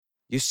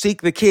You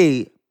seek the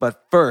key,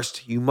 but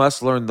first you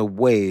must learn the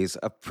ways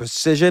of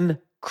precision,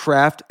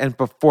 craft, and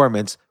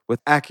performance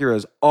with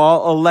Acura's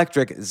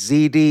all-electric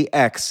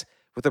ZDX.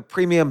 With a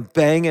premium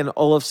Bang &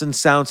 Olufsen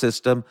sound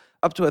system,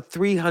 up to a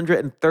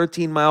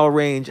 313-mile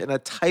range, and a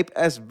Type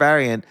S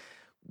variant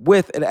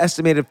with an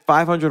estimated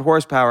 500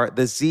 horsepower,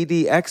 the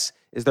ZDX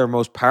is their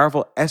most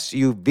powerful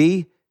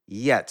SUV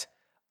yet.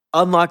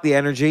 Unlock the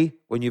energy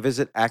when you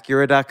visit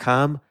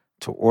Acura.com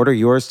to order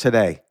yours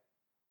today.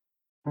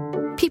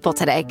 People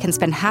today can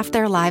spend half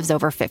their lives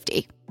over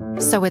 50.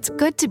 So it's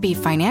good to be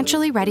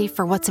financially ready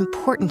for what's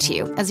important to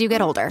you as you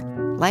get older,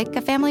 like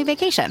a family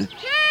vacation.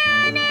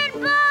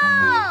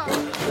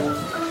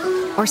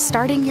 Or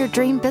starting your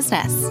dream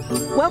business.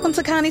 Welcome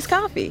to Connie's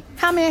Coffee.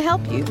 How may I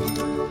help you?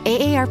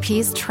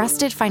 AARP's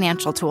trusted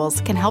financial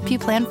tools can help you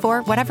plan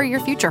for whatever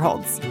your future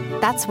holds.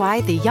 That's why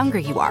the younger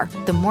you are,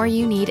 the more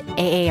you need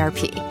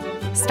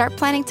AARP. Start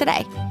planning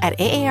today at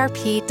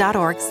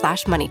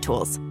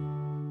aarp.org/moneytools.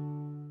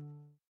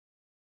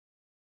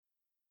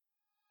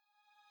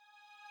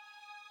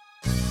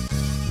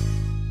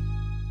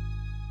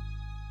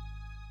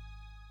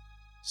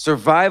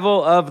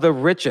 Survival of the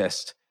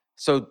richest.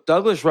 So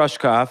Douglas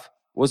Rushkoff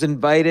was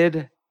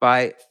invited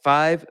by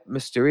 5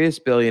 mysterious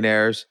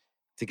billionaires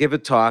to give a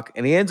talk,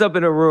 and he ends up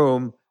in a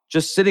room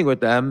just sitting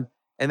with them,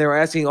 and they were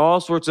asking all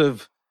sorts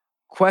of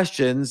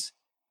questions,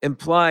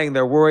 implying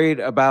they're worried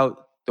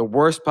about the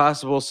worst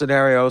possible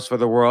scenarios for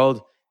the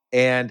world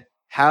and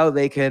how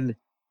they can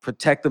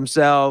protect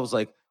themselves.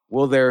 Like,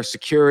 will their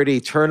security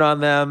turn on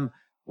them?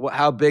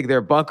 How big their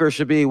bunker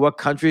should be? What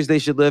countries they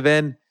should live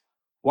in?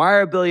 Why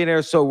are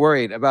billionaires so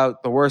worried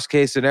about the worst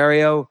case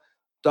scenario?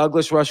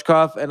 Douglas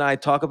Rushkoff and I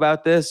talk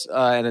about this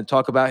and then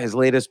talk about his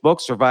latest book,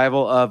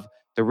 Survival of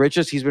the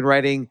Richest. He's been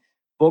writing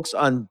books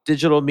on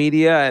digital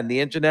media and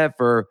the internet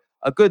for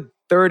a good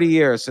 30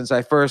 years since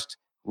I first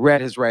read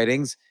his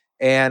writings.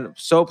 And I'm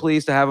so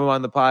pleased to have him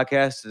on the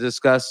podcast to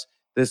discuss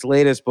this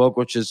latest book,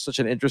 which is such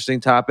an interesting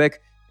topic.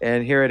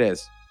 And here it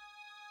is.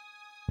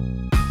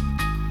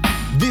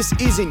 This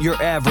isn't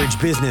your average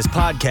business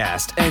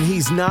podcast, and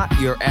he's not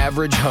your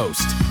average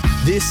host.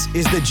 This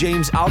is the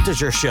James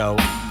Altucher Show.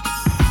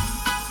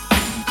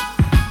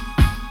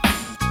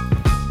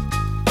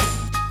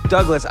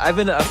 Douglas, I've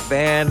been a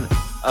fan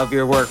of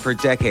your work for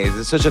decades.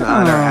 It's such an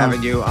honor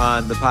having you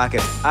on the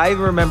podcast. I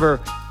remember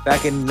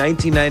back in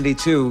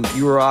 1992,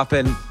 you were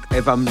often,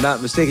 if I'm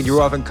not mistaken, you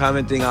were often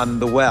commenting on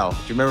The Well. Do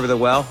you remember The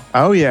Well?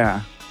 Oh,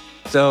 yeah.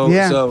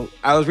 So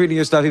I was reading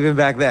your stuff even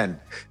back then.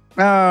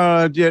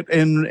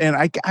 And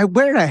I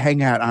where did I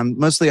hang out on?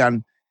 Mostly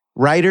on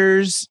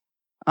Writers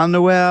on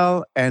the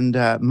Well and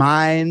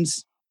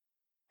Minds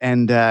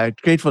and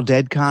Grateful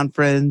Dead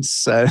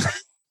conference.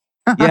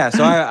 Yeah,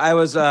 so I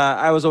was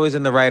always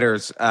in the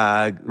writers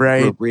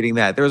group reading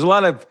that. There was a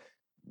lot of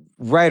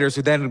writers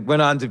who then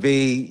went on to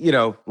be,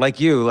 like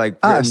you, like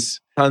us,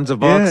 tons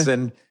of books,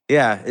 and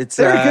it's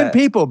very good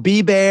people.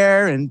 B.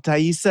 Bear and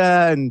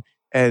Thaisa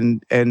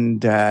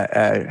and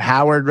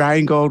Howard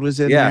Rheingold was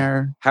in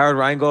there. Howard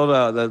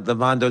Rheingold, the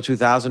Mondo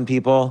 2000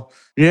 people.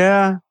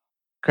 Yeah,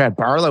 Brad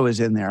Barlow was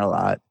in there a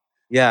lot.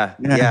 Yeah.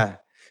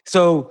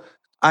 So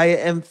I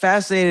am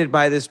fascinated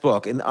by this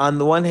book, and on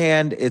the one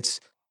hand, it's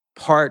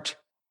part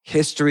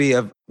history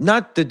of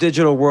not the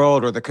digital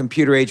world or the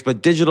computer age,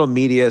 but digital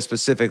media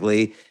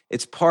specifically.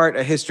 It's part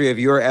a history of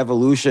your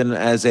evolution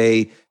as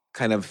a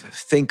kind of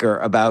thinker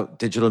about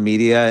digital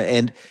media.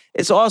 And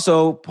it's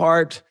also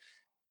part,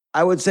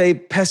 I would say,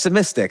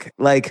 pessimistic.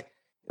 Like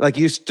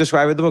you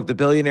described in the book, the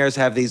billionaires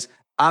have these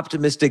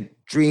optimistic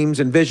dreams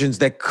and visions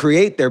that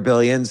create their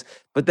billions,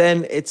 but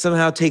then it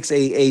somehow takes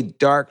a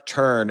dark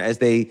turn as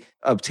they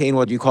obtain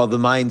what you call the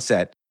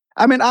mindset.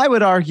 I mean, I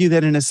would argue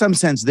that in some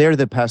sense, they're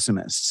the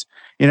pessimists.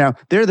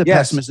 They're the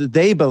pessimists.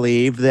 They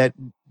believe that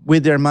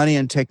with their money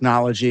and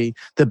technology,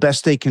 the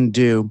best they can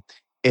do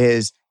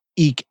is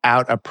eke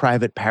out a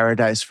private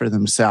paradise for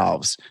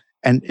themselves,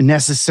 and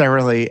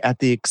necessarily at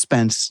the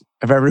expense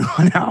of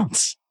everyone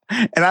else.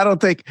 And I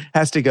don't think it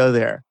has to go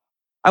there.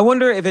 I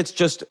wonder if it's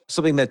just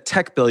something that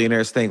tech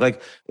billionaires think.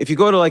 Like, if you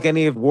go to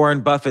any of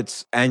Warren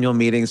Buffett's annual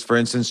meetings, for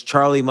instance,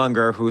 Charlie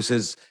Munger, who's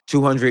his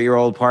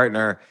 200-year-old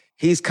partner,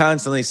 he's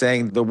constantly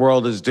saying the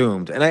world is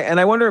doomed. And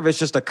I wonder if it's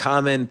just a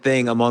common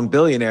thing among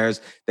billionaires.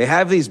 They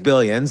have these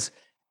billions,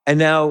 and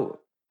now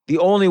the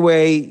only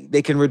way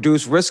they can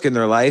reduce risk in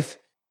their life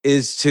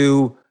is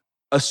to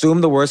assume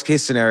the worst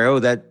case scenario,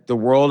 that the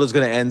world is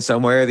going to end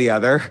some way or the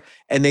other,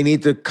 and they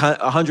need to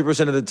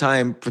 100% of the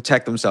time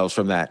protect themselves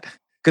from that.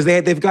 Because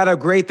they've got a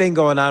great thing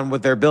going on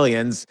with their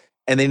billions,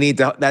 and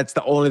that's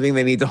the only thing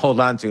they need to hold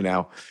on to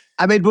now.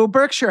 I mean, well,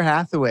 Berkshire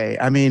Hathaway,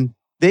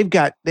 they've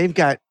got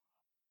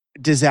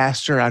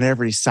disaster on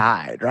every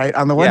side, right?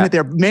 On the one hand,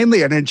 they're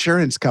mainly an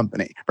insurance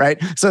company, right?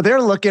 So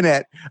they're looking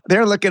at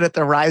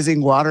the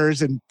rising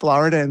waters in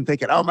Florida and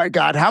thinking, oh my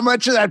God, how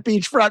much of that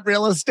beachfront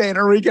real estate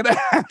are we going to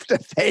have to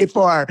pay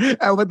for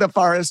when the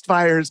forest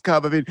fires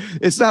come? I mean,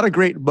 it's not a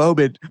great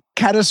moment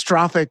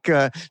catastrophic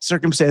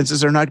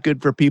circumstances are not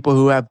good for people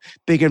who have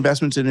big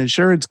investments in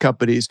insurance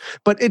companies.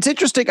 But it's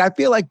interesting. I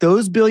feel like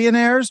those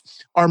billionaires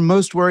are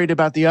most worried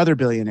about the other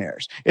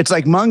billionaires. It's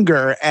like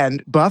Munger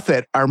and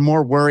Buffett are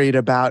more worried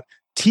about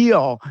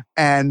Thiel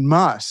and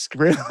Musk.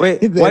 Really,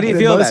 Wait, why do you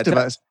feel most that? of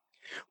us.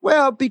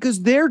 Well,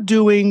 because they're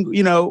doing,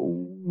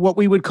 what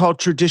we would call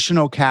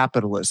traditional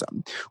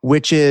capitalism,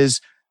 which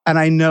is, and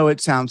I know it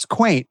sounds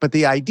quaint, but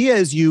the idea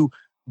is you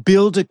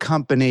build a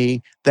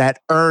company that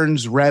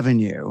earns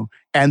revenue,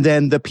 and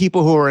then the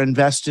people who are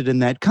invested in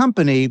that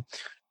company,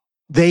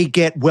 they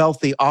get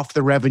wealthy off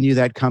the revenue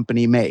that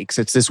company makes.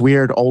 It's this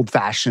weird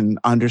old-fashioned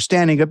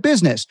understanding of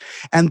business.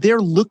 And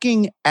they're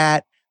looking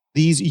at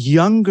these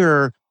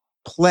younger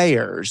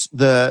players,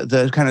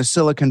 the kind of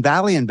Silicon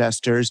Valley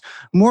investors,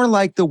 more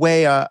like the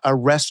way a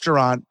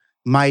restaurant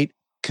might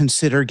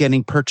consider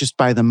getting purchased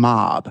by the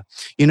mob.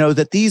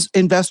 That these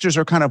investors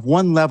are kind of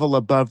one level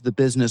above the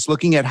business,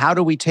 looking at how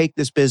do we take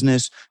this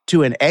business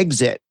to an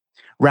exit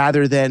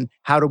rather than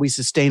how do we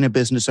sustain a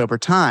business over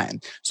time.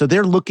 So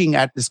they're looking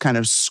at this kind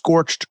of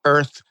scorched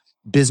earth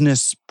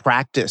business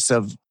practice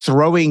of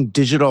throwing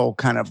digital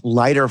kind of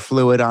lighter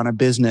fluid on a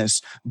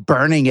business,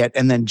 burning it,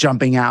 and then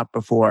jumping out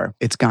before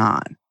it's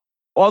gone.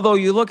 Although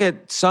you look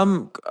at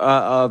some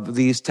of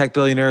these tech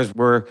billionaires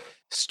were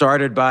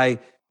started by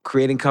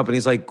creating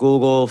companies like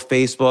Google,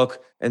 Facebook,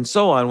 and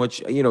so on,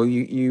 which I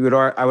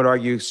would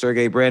argue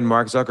Sergey Brin,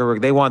 Mark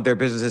Zuckerberg, they want their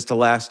businesses to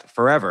last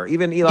forever.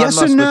 Even Elon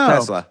Musk with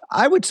Tesla.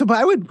 I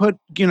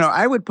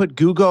would put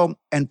Google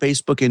and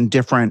Facebook in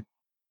different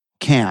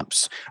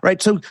camps,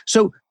 right?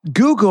 So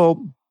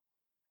Google,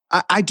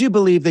 I do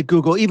believe that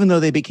Google, even though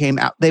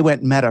they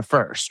went Meta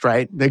first,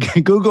 right?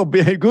 Google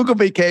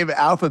became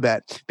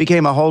Alphabet,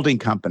 became a holding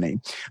company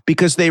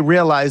because they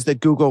realized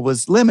that Google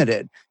was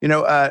limited.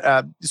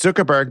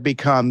 Zuckerberg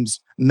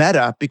becomes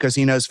Meta because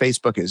he knows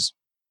Facebook is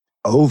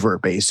over,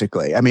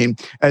 basically. I mean,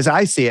 as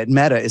I see it,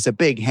 Meta is a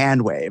big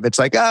hand wave. It's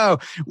like,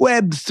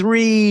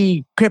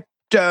 Web3,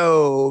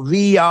 crypto,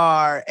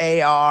 VR,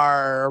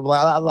 AR,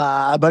 blah, blah,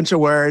 blah, a bunch of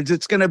words.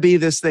 It's going to be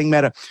this thing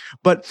Meta.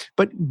 But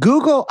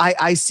Google,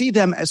 I see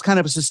them as kind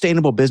of a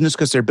sustainable business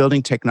because they're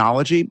building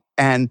technology.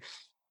 And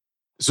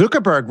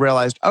Zuckerberg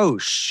realized, oh,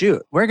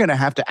 shoot, we're going to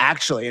have to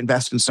actually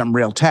invest in some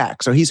real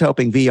tech. So he's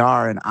hoping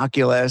VR and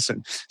Oculus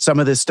and some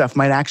of this stuff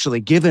might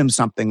actually give him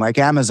something like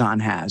Amazon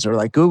has or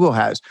like Google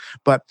has.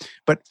 But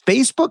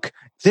Facebook,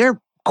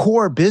 their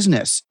core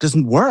business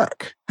doesn't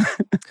work.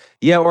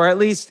 Yeah, or at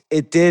least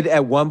it did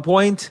at one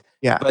point,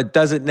 yeah, but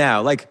doesn't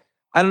now. Like,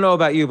 I don't know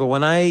about you, but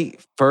when I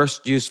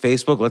first used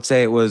Facebook, let's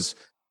say it was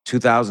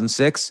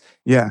 2006,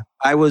 yeah,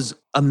 I was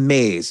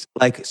amazed.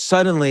 Like,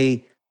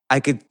 suddenly I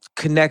could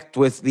connect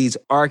with these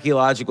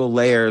archaeological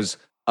layers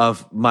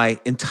of my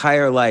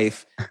entire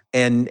life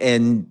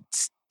and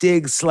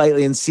dig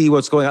slightly and see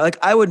what's going on. Like,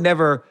 I would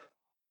never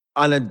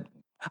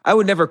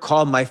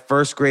call my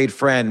first grade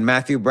friend,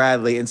 Matthew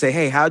Bradley, and say,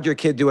 hey, how'd your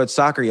kid do at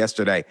soccer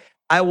yesterday?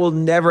 I will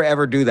never,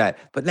 ever do that.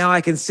 But now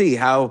I can see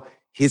how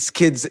his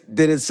kids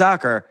did at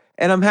soccer,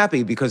 and I'm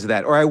happy because of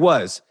that, or I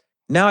was.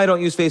 Now I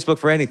don't use Facebook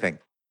for anything.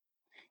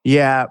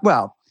 Yeah,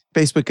 well,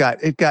 Facebook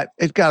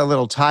got a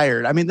little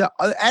tired. I mean,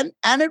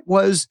 and it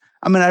was,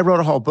 I mean, I wrote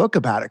a whole book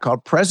about it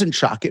called Present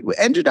Shock. It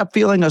ended up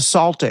feeling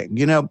assaulting,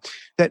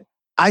 that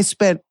I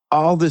spent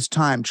all this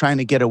time trying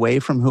to get away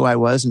from who I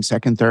was in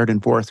second, third,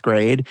 and fourth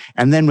grade.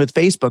 And then with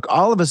Facebook,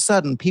 all of a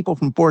sudden, people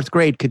from fourth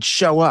grade could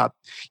show up,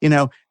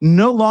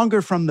 no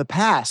longer from the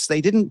past.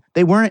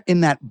 They weren't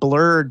in that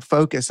blurred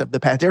focus of the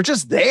past. They're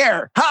just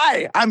there.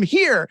 Hi, I'm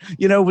here,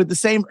 with the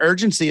same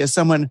urgency as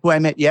someone who I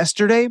met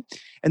yesterday.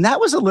 And that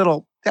was a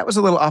little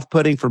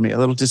off-putting for me, a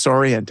little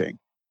disorienting.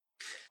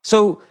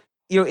 So,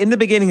 in the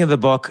beginning of the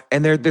book,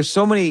 and there's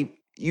so many,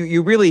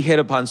 you really hit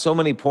upon so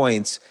many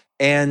points,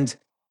 and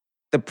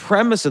the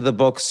premise of the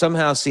book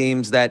somehow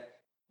seems that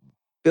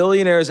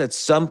billionaires at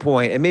some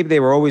point, and maybe they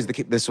were always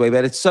this way,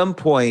 but at some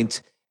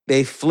point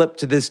they flip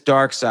to this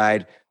dark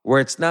side where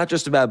it's not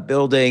just about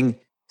building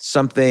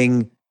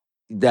something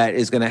that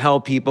is going to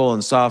help people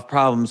and solve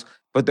problems,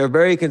 but they're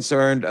very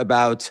concerned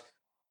about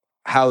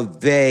how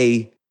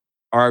they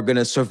are going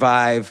to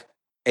survive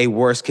a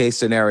worst case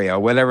scenario,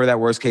 whatever that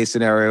worst case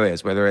scenario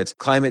is, whether it's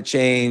climate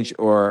change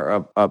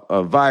or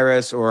a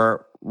virus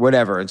or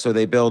whatever. And so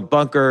they build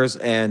bunkers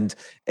and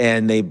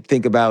they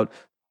think about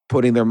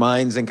putting their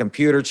minds in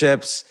computer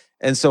chips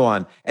and so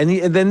on. And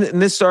then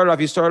you start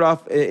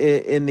off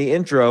in the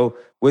intro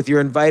with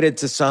you're invited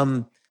to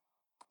some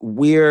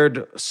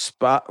weird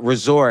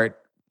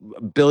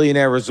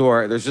billionaire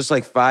resort. There's just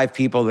like 5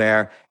 people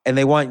there and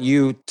they want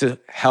you to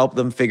help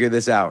them figure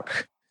this out.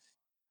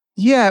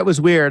 Yeah, it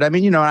was weird. I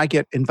mean, I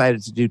get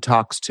invited to do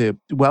talks to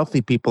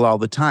wealthy people all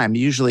the time,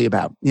 usually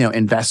about,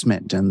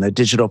 investment and the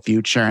digital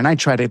future. And I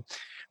try to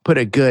put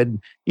a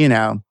good,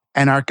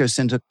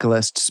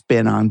 anarcho-syndicalist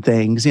spin on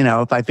things.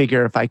 If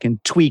I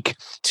can tweak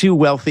 2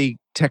 wealthy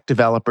tech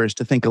developers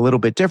to think a little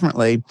bit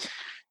differently.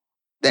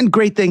 then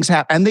great things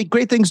happen. And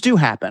great things do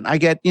happen. I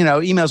get,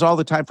 emails all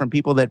the time from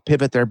people that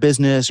pivot their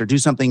business or do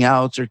something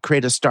else or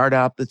create a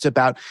startup that's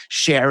about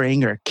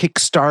sharing or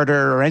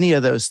Kickstarter or any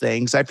of those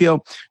things. I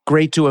feel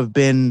great to have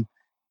been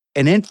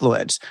an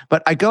influence.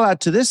 But I go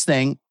out to this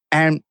thing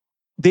and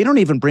they don't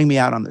even bring me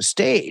out on the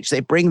stage. They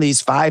bring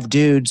these 5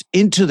 dudes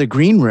into the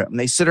green room.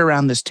 They sit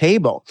around this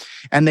table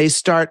and they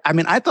start. I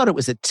mean, I thought it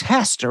was a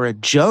test or a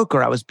joke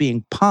or I was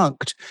being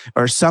punked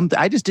or something.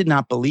 I just did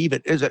not believe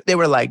it. They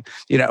were like,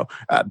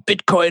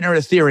 Bitcoin or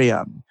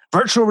Ethereum,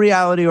 virtual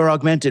reality or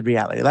augmented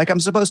reality. Like I'm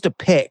supposed to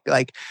pick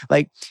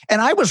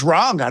and I was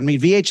wrong on me,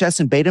 VHS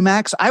and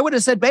Betamax. I would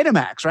have said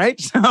Betamax,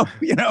 right? So,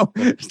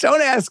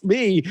 don't ask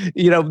me,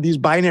 these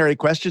binary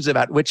questions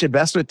about which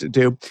investment to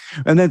do.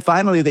 And then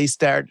finally they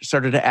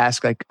started to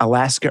ask like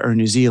Alaska or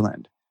New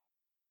Zealand,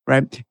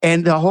 right?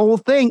 And the whole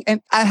thing,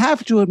 and I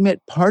have to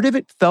admit, part of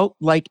it felt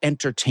like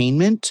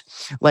entertainment.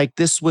 Like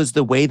this was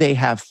the way they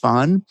have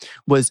fun,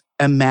 was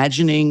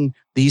imagining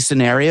these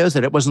scenarios,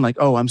 that it wasn't like,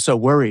 oh, I'm so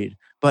worried.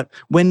 But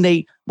when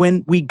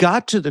we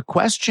got to the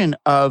question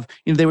of,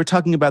 they were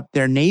talking about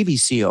their Navy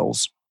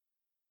SEALs,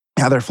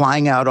 how they're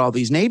flying out all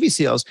these Navy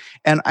SEALs.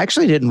 And I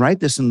actually didn't write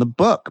this in the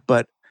book,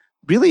 but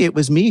really it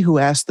was me who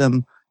asked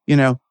them,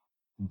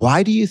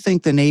 why do you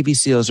think the Navy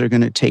SEALs are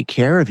going to take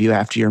care of you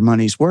after your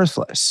money's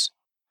worthless?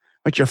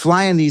 But you're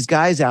flying these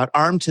guys out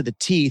armed to the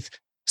teeth,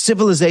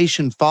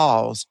 civilization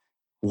falls.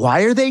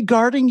 Why are they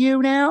guarding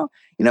you now?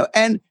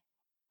 And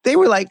they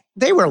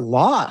were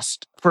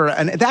lost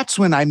and that's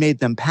when I made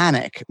them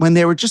panic, when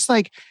they were just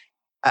like,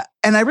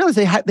 and I realized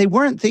they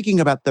weren't thinking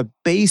about the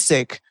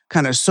basic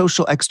kind of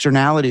social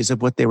externalities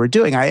of what they were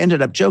doing. I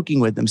ended up joking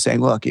with them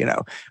saying, look,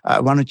 why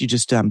don't you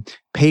just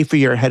pay for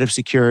your head of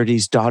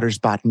security's daughter's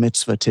bat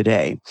mitzvah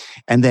today?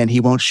 And then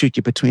he won't shoot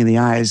you between the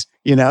eyes,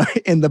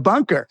 in the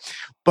bunker.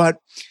 But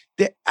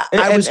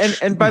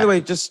and by the way,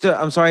 just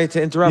I'm sorry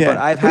to interrupt, but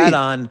I've had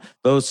on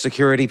those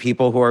security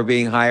people who are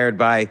being hired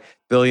by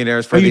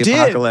billionaires for the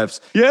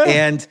apocalypse. Yeah.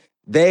 And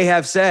they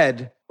have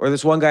said, or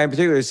this one guy in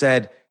particular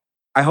said,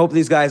 I hope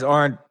these guys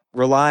aren't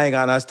relying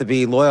on us to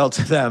be loyal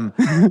to them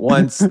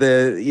once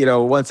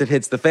it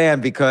hits the fan,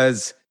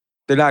 because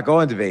they're not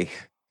going to be.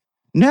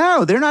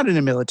 No, they're not in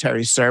a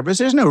military service.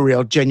 There's no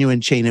real genuine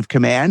chain of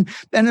command.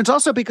 And it's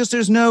also because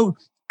there's no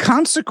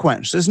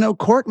consequence. There's no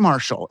court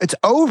martial. It's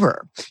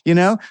over,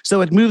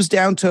 So it moves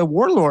down to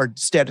warlord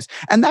status.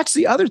 And that's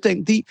the other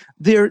thing.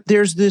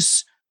 There's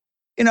this,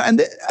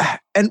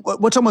 and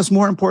what's almost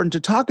more important to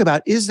talk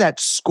about is that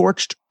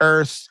scorched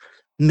earth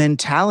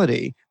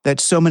mentality that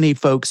so many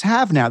folks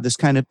have now, this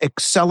kind of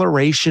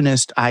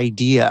accelerationist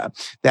idea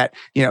that,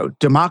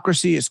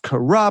 democracy is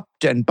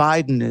corrupt and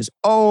Biden is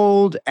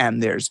old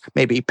and there's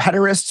maybe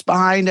pederasts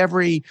behind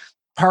every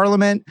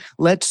parliament.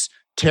 Let's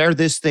tear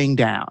this thing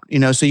down.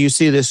 So you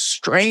see this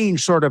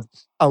strange sort of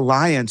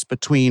alliance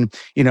between,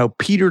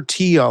 Peter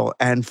Thiel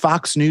and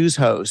Fox News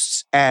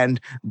hosts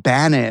and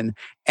Bannon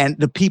and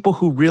the people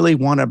who really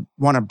want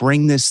to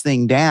bring this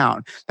thing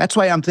down. That's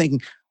why I'm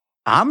thinking,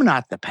 I'm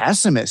not the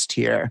pessimist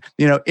here.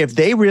 If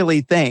they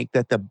really think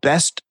that the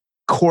best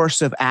course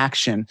of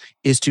action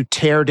is to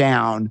tear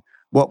down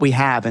what we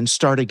have and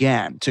start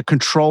again, to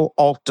control,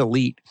 alt,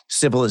 delete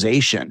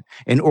civilization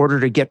in order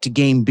to get to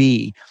game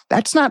B,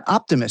 that's not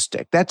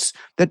optimistic. That's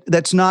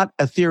not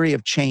a theory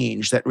of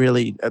change that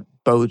really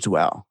bodes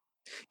well.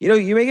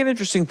 You make an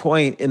interesting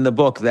point in the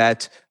book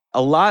that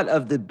a lot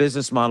of the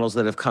business models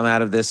that have come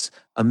out of this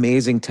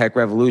amazing tech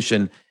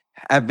revolution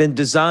have been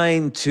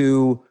designed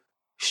to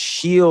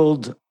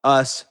shield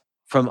us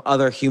from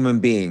other human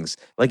beings.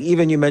 Like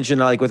even you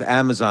mentioned, like with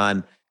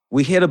Amazon,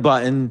 we hit a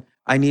button,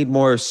 I need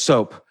more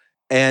soap.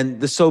 And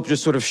the soap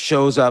just sort of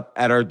shows up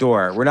at our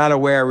door. We're not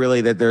aware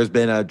really that there's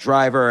been a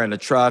driver and a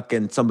truck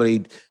and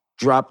somebody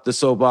dropped the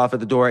soap off at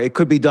the door. It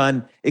could be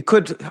done. It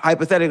could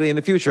hypothetically in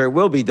the future, it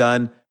will be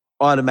done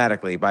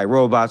automatically by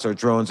robots or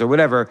drones or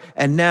whatever.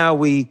 And now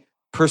we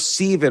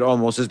perceive it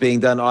almost as being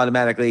done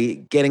automatically,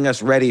 getting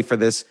us ready for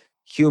this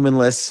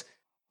humanless,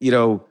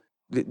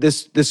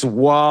 this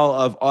wall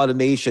of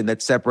automation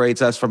that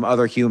separates us from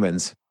other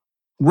humans.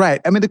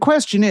 Right. I mean, the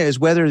question is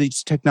whether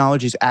these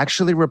technologies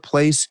actually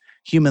replace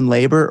human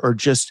labor or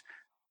just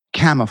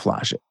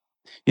camouflage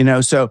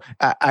it. So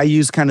I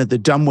use kind of the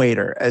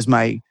dumbwaiter as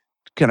my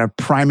kind of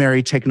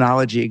primary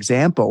technology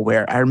example,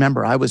 where I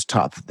remember I was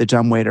taught that the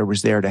dumbwaiter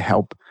was there to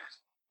help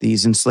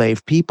these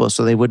enslaved people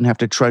so they wouldn't have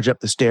to trudge up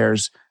the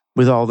stairs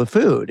with all the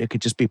food. It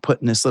could just be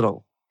put in this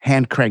little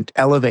hand-cranked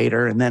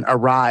elevator and then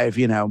arrive,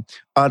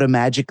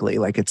 automagically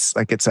like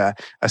it's a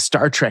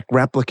Star Trek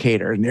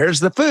replicator, and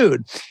there's the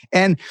food.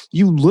 And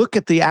you look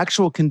at the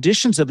actual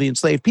conditions of the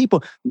enslaved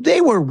people,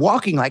 they were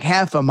walking like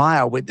half a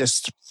mile with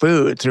this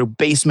food through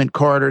basement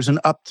corridors and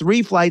up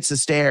 3 flights of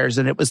stairs,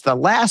 and it was the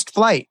last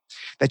flight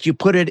that you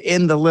put it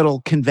in the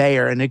little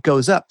conveyor and it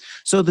goes up.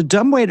 So the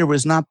dumbwaiter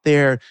was not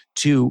there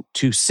to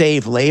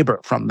save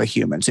labor from the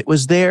humans. It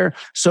was there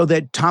so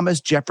that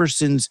Thomas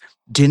Jefferson's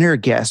dinner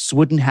guests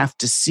wouldn't have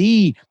to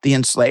see the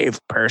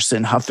enslaved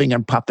person huffing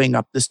and puffing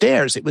up the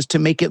stairs. It was to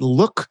make it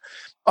look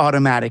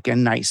automatic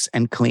and nice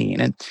and clean.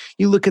 And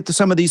you look at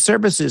some of these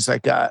services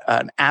like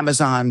an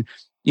Amazon,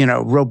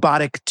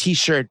 robotic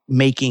t-shirt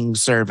making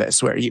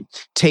service where you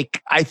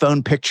take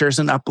iPhone pictures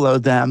and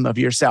upload them of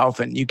yourself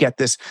and you get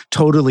this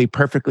totally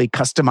perfectly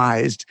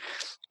customized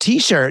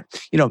t-shirt,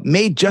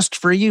 made just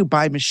for you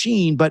by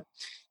machine. But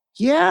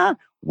yeah,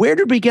 where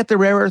did we get the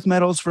rare earth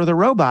metals for the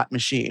robot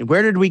machine?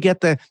 Where did we get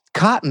the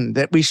cotton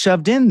that we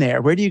shoved in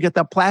there? Where do you get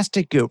the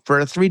plastic goop for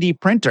a 3D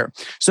printer?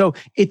 So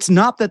it's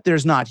not that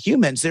there's not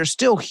humans. There's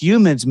still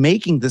humans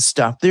making this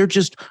stuff. They're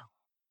just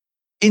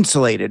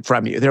insulated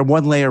from you. They're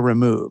one layer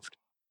removed.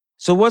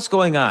 So what's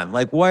going on?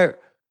 Like, where,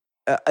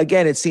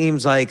 again, it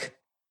seems like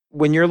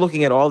when you're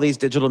looking at all these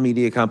digital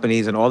media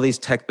companies and all these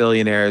tech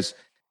billionaires,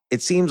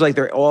 it seems like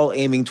they're all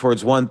aiming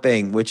towards one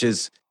thing, which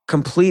is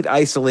complete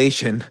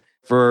isolation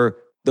for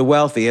the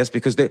wealthiest,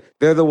 because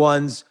they're the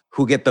ones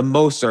who get the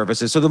most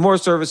services. So the more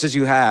services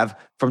you have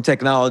from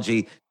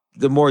technology,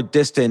 the more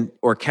distant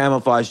or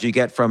camouflaged you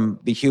get from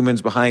the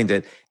humans behind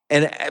it.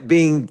 And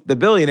being the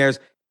billionaires,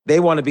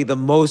 they want to be the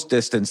most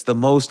distanced, the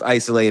most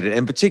isolated.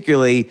 And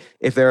particularly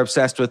if they're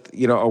obsessed with,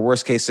 a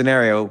worst case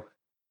scenario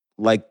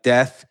like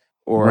death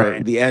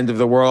or the end of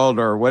the world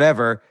or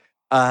whatever,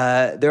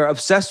 they're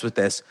obsessed with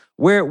this.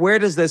 Where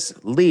does this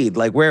lead?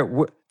 Like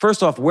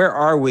first off, where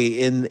are we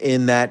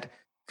in that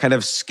kind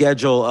of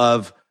schedule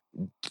of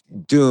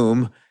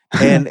doom?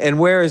 And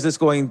where is this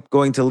going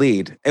to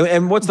lead?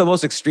 And what's the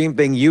most extreme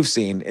thing you've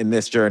seen in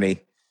this journey?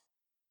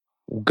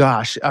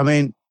 Gosh, I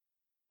mean,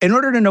 in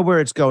order to know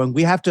where it's going,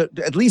 we have to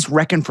at least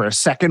reckon for a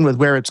second with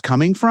where it's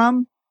coming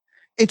from.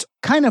 It's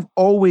kind of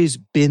always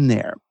been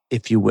there,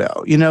 if you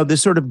will.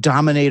 This sort of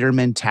dominator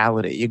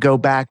mentality. You go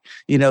back,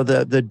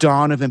 the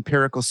dawn of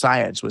empirical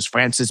science was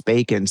Francis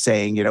Bacon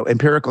saying,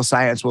 empirical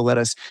science will let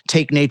us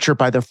take nature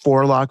by the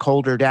forelock,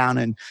 hold her down,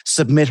 and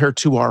submit her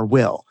to our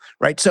will,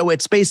 right? So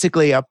it's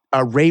basically a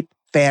rape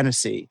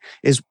fantasy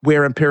is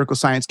where empirical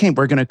science came.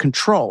 We're going to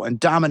control and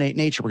dominate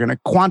nature. We're going to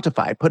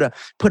quantify, put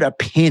a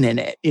pin in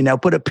it,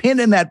 put a pin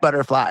in that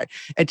butterfly.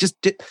 And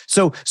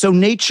so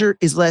nature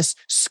is less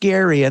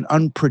scary and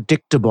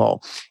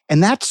unpredictable.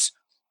 And that's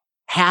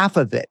half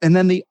of it. And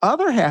then the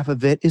other half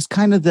of it is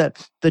kind of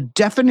the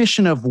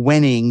definition of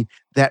winning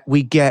that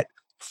we get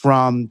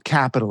from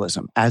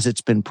capitalism as it's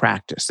been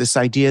practiced. This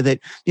idea that,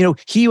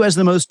 he who has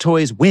the most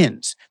toys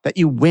wins, that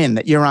you win,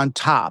 that you're on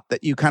top,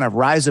 that you kind of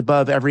rise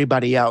above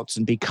everybody else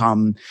and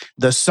become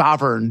the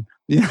sovereign,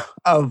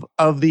 of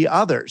the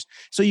others.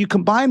 So you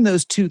combine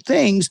those two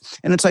things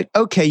and it's like,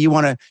 okay, you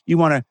want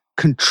to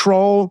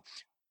control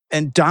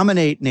and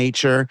dominate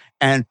nature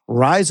and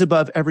rise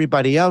above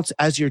everybody else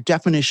as your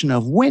definition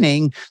of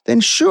winning, then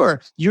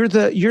sure, you're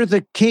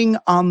the king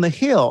on the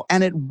hill.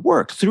 And it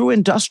worked through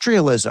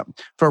industrialism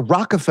for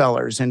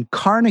Rockefellers and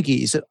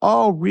Carnegies. It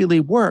all really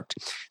worked.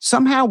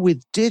 Somehow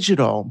with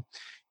digital,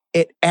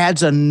 it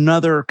adds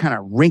another kind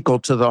of wrinkle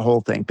to the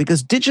whole thing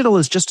because digital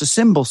is just a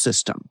symbol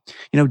system.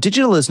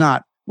 Digital is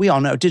not, we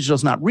all know digital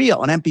is not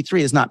real. An MP3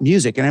 is not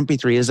music. An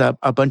MP3 is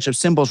a bunch of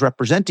symbols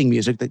representing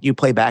music that you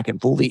play back and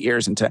fool the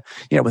ears into,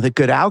 with a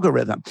good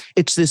algorithm.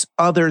 It's this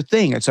other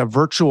thing. It's a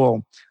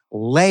virtual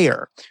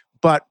layer.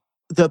 But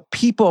the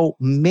people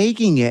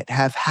making it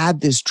have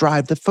had this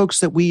drive. The folks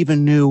that we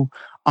even knew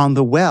on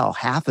the well,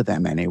 half of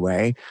them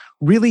anyway,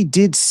 really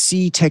did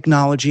see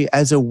technology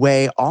as a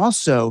way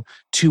also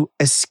to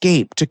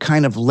escape, to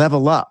kind of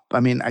level up. I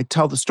mean, I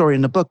tell the story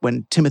in the book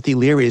when Timothy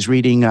Leary is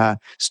reading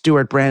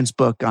Stuart Brand's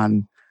book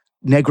on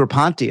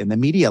Negroponte in the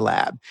Media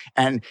Lab.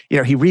 And,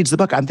 he reads the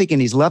book. I'm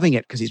thinking he's loving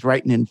it because he's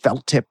writing in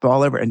felt tip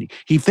all over. And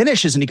he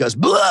finishes and he goes,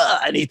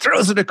 blah, and he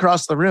throws it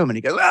across the room. And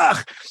he goes,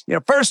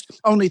 first,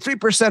 only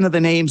 3% of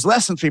the names,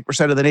 less than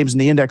 3% of the names in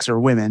the index are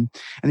women.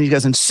 And he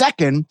goes, and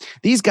second,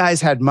 these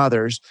guys had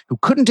mothers who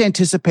couldn't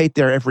anticipate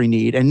their every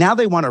need. And now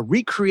they want to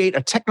recreate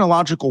a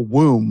technological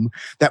womb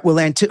that will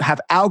have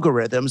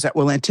algorithms that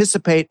will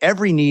anticipate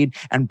every need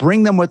and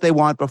bring them what they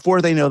want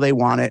before they know they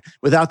want it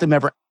without them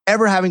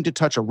ever having to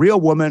touch a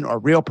real woman or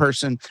real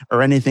person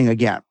or anything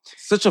again.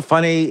 Such a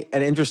funny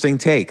and interesting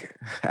take,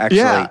 actually.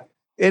 Yeah,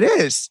 it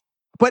is.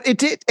 But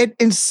it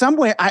in some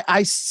way,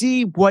 I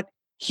see what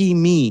he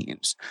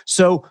means.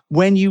 So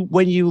when you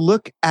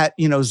look at,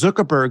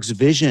 Zuckerberg's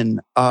vision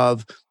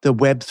of the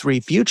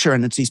Web3 future,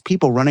 and it's these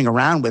people running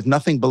around with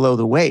nothing below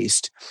the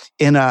waist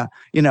in a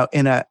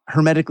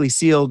hermetically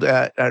sealed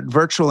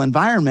virtual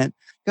environment,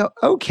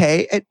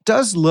 okay, it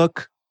does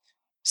look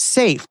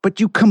safe, but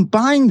you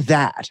combine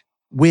that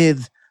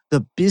with the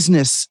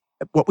business,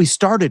 what we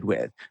started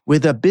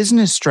with a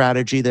business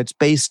strategy that's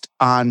based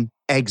on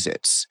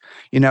exits.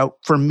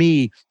 For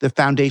me, the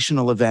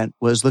foundational event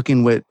was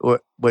looking at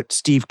what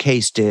Steve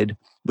Case did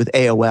with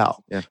AOL.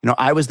 Yeah.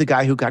 I was the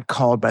guy who got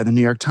called by the New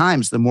York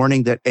Times the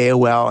morning that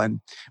AOL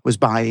was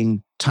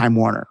buying Time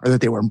Warner, or that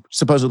they were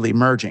supposedly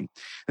merging.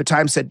 The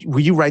Times said,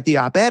 will you write the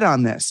op-ed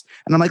on this?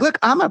 And I'm like, look,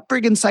 I'm a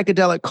friggin'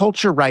 psychedelic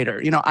culture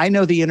writer. I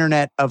know the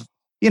internet of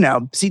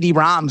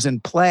CD-ROMs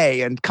and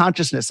play and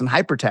consciousness and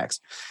hypertext.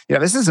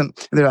 This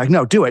isn't, they're like,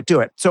 no, do it.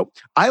 So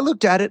I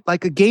looked at it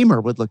like a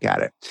gamer would look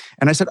at it.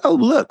 And I said, oh,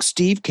 look,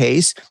 Steve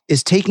Case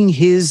is taking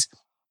his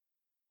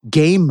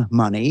game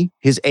money,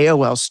 his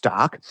AOL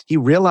stock. He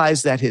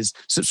realized that his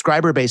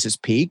subscriber base has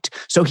peaked.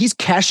 So he's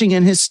cashing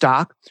in his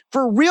stock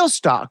for real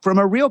stock from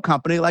a real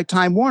company like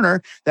Time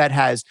Warner that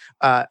has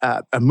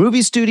a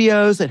movie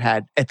studios, that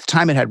had, at the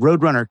time, it had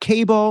Roadrunner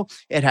Cable,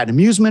 it had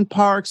amusement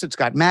parks, it's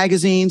got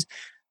magazines.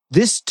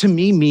 This to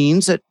me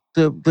means that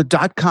the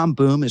dot-com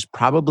boom is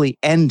probably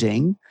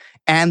ending.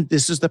 And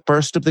this is the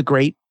first of the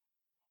great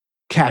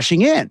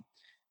cashing in.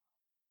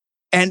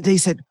 And they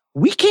said,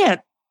 we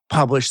can't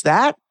publish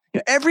that.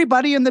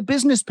 Everybody in the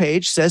business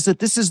page says that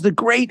this is the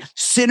great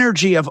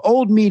synergy of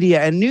old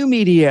media and new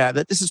media,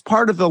 that this is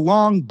part of the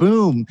long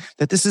boom,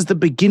 that this is the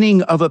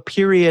beginning of a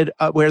period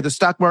where the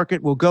stock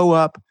market will go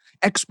up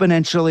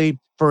exponentially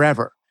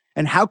forever.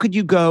 And how could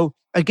you go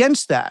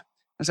against that?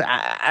 I said,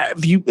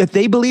 if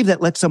they believe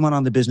that, let someone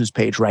on the business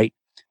page write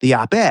the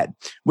op-ed,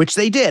 which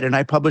they did. And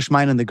I published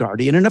mine in The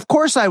Guardian. And of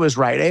course I was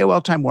right.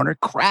 AOL Time Warner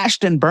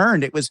crashed and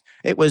burned. It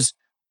was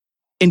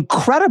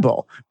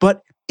incredible.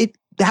 But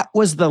that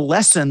was the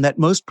lesson that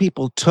most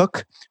people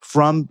took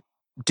from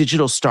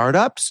digital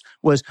startups,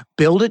 was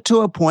build it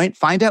to a point,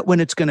 find out when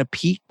it's going to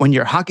peak, when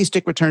your hockey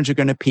stick returns are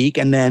going to peak,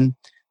 and then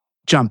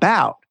jump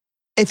out.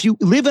 If you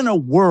live in a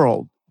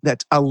world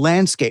that's a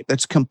landscape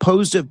that's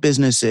composed of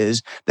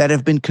businesses that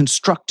have been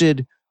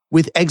constructed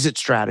with exit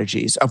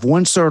strategies of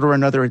one sort or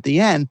another at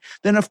the end,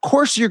 then of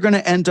course you're going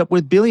to end up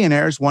with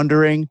billionaires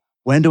wondering,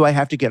 when do I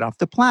have to get off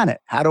the planet?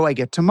 How do I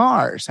get to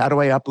Mars? How do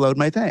I upload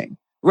my thing?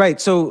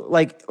 Right. So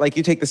like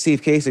you take the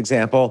Steve Case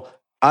example,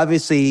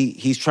 obviously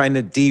he's trying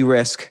to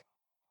de-risk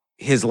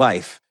his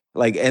life.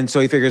 And so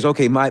he figures,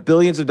 okay, my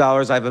billions of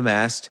dollars I've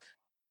amassed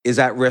is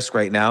at risk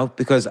right now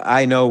because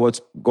I know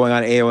what's going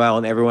on at AOL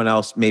and everyone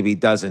else maybe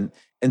doesn't.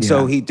 And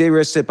so he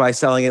de-risks it by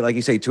selling it, like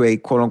you say, to a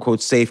quote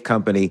unquote safe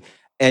company.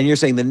 And you're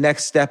saying the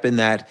next step in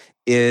that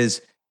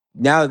is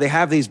now they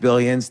have these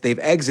billions, they've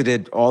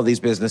exited all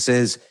these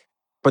businesses,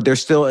 but they're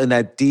still in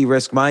that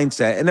de-risk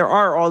mindset. And there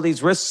are all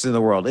these risks in the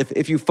world.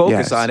 If you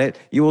focus on it,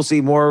 you will see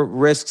more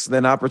risks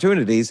than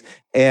opportunities.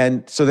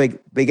 And so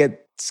they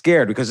get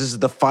scared because this is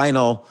the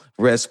final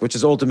risk, which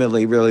is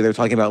ultimately really they're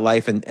talking about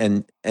life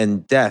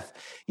and death.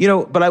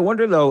 But I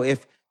wonder though,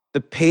 if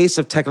the pace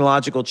of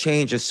technological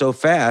change is so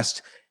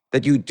fast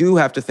that you do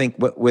have to think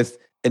with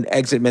an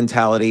exit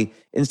mentality.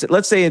 Instead,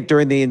 let's say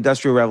during the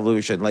Industrial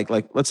Revolution, like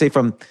let's say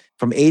from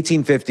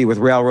 1850 with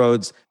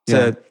railroads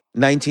to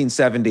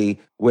 1970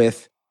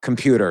 with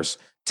computers.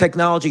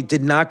 Technology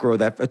did not grow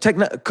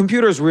that.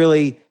 Computers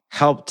really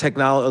helped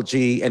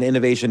technology and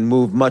innovation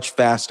move much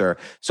faster.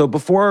 So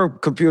before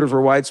computers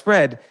were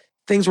widespread,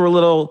 things were a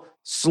little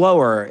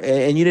slower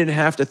and you didn't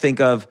have to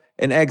think of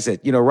an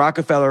exit.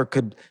 Rockefeller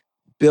could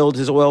build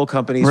his oil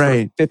companies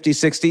for 50,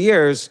 60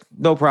 years,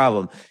 no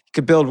problem. He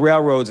could build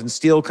railroads and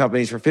steel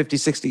companies for 50,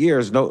 60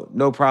 years,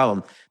 no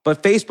problem.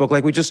 But Facebook,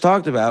 like we just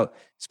talked about,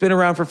 it's been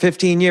around for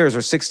 15 years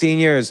or 16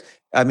 years.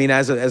 I mean,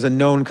 as a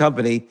known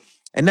company,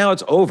 and now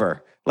it's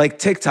over. Like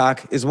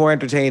TikTok is more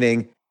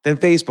entertaining than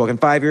Facebook. And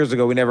 5 years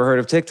ago, we never heard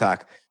of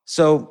TikTok.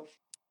 So,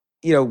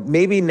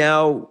 maybe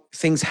now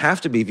things have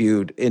to be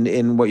viewed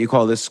in what you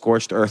call this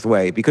scorched earth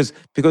way, because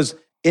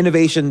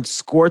innovation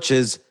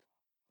scorches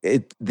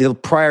the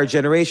prior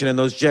generation, and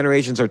those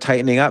generations are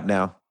tightening up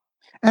now.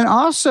 And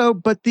also,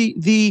 but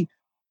the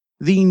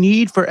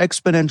need for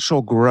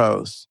exponential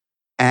growth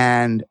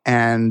and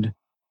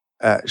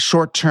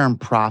short-term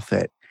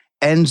profit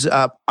ends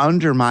up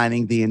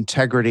undermining the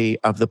integrity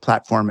of the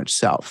platform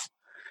itself.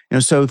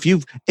 So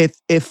if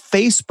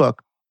Facebook,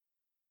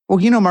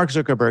 Mark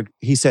Zuckerberg,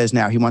 he says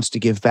now he wants to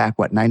give back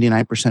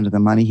 99% of the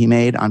money he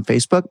made on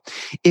Facebook.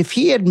 If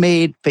he had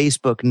made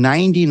Facebook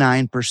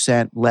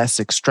 99% less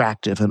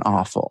extractive and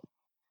awful,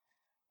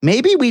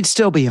 maybe we'd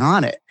still be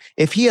on it.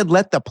 If he had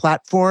let the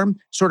platform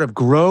sort of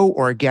grow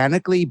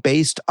organically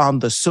based on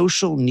the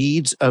social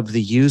needs of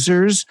the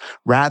users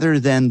rather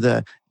than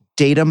the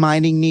data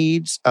mining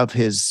needs of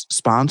his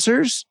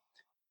sponsors,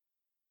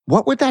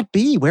 what would that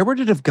be? Where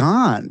would it have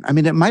gone? I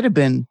mean, it might have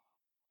been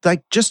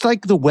just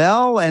like the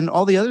well and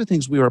all the other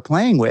things we were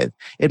playing with.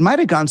 It might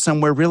have gone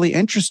somewhere really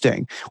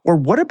interesting. Or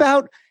what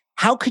about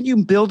how can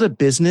you build a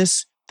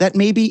business that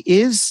maybe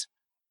is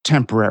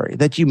temporary,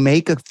 that you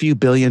make a few $1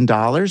 billion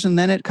and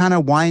then it kind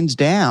of winds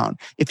down?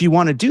 If you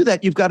want to do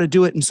that, you've got to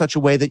do it in such a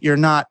way that you're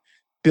not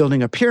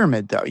building a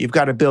pyramid, though. You've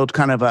got to build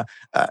kind of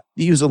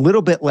use a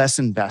little bit less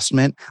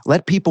investment,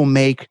 let people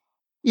make,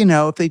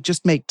 if they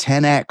just make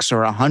 10x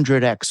or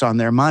 100x on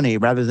their money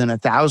rather than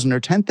 1,000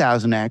 or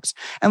 10,000x,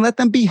 and let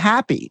them be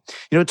happy.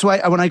 It's why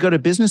when I go to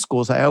business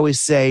schools, I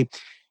always say,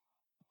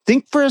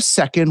 think for a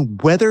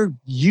second whether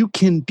you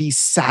can be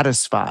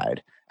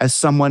satisfied as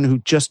someone who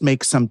just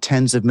makes some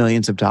tens of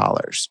millions of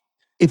dollars.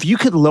 If you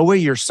could lower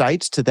your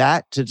sights to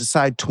that, to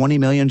decide 20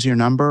 million is your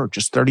number or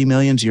just 30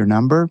 million is your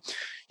number,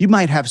 you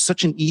might have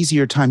such an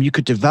easier time. You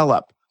could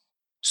develop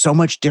so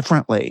much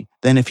differently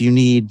than if you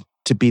need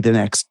to be the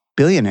next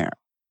billionaire.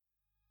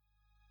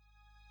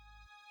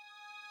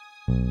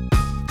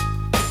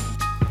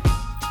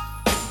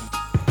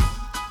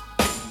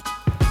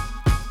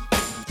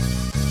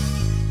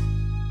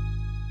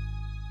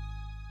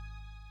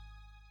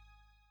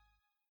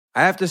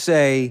 I have to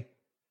say,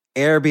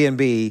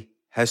 Airbnb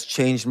has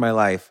changed my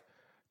life.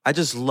 I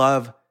just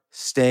love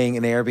staying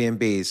in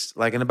Airbnbs.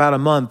 Like in about a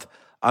month,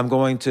 I'm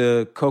going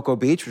to Cocoa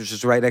Beach, which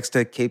is right next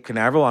to Cape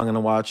Canaveral. I'm going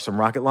to watch some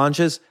rocket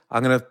launches.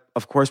 I'm going to,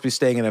 of course, be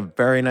staying in a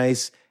very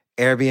nice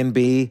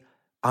Airbnb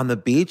on the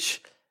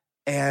beach.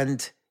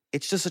 And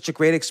it's just such a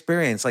great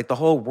experience. Like the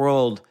whole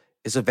world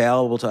is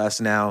available to us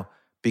now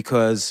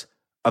because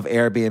of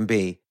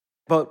Airbnb.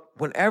 But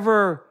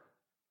whenever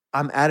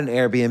I'm at an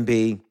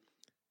Airbnb,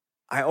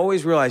 I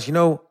always realize,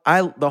 the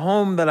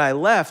home that I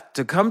left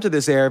to come to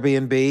this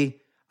Airbnb,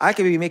 I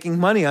could be making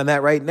money on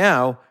that right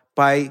now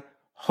by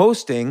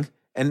hosting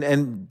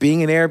and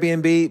being an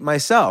Airbnb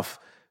myself.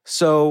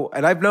 So,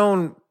 and I've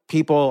known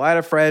people, I had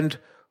a friend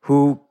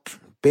who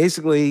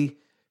basically,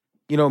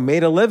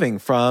 made a living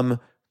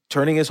from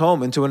turning his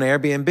home into an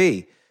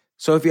Airbnb.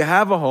 So if you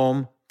have a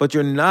home, but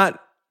you're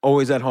not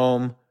always at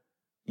home,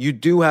 you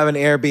do have an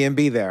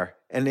Airbnb there.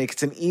 And it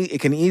can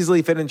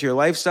easily fit into your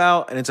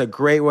lifestyle, and it's a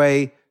great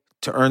way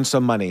to earn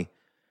some money.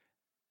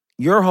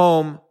 Your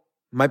home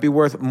might be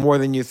worth more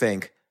than you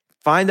think.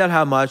 Find out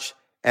how much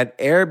at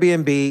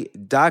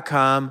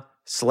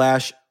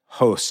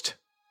airbnb.com/host.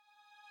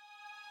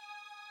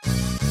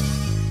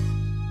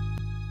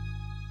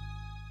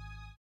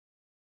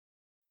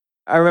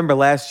 I remember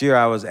last year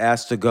I was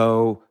asked to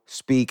go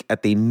speak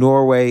at the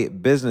Norway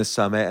Business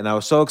Summit, and I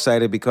was so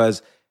excited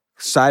because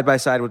side by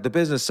side with the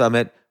Business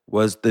Summit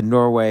was the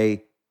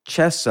Norway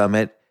Chess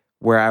Summit,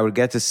 where I would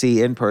get to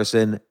see in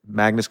person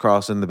Magnus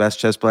Carlsen, the best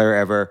chess player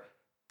ever,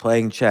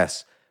 playing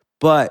chess.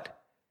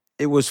 But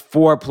it was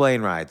 4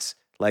 plane rides,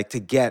 like to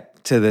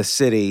get to the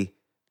city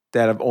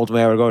that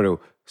ultimately I would go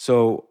to.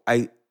 So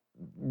I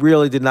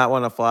really did not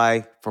want to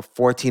fly for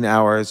 14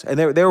 hours, and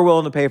they were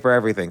willing to pay for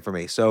everything for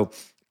me. So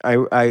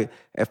I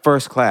at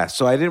first class.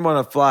 So I didn't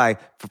want to fly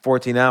for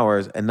 14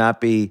 hours and not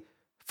be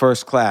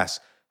first class.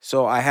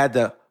 So I had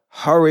to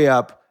hurry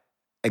up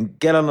and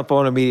get on the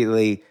phone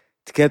immediately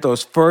to get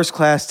those first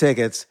class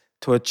tickets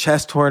to a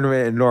chess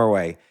tournament in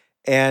Norway.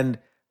 And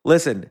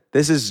listen,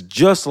 this is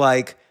just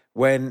like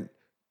when,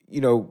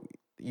 you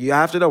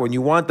have to know when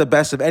you want the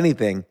best of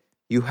anything,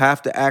 you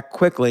have to act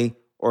quickly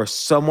or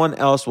someone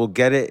else will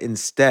get it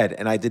instead.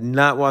 And I did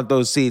not want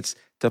those seats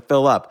to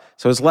fill up.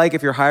 So it's like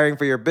if you're hiring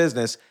for your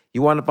business,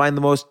 you want to find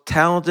the most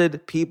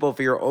talented people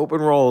for your open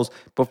roles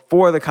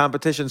before the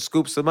competition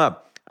scoops them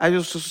up. I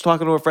just was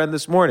talking to a friend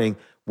this morning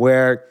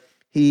where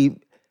he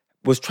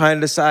was trying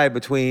to decide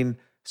between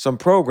some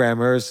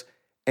programmers,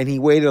 and he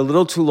waited a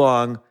little too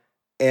long,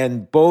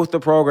 and both the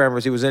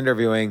programmers he was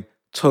interviewing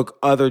took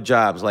other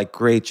jobs, like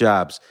great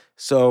jobs.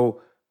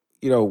 So,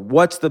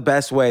 what's the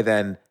best way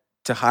then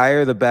to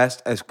hire the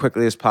best as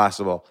quickly as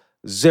possible?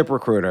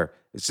 ZipRecruiter.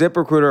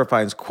 ZipRecruiter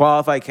finds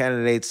qualified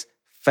candidates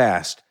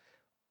fast.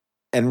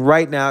 And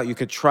right now, you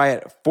could try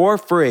it for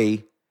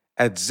free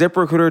at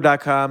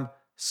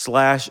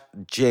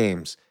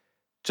ZipRecruiter.com/James.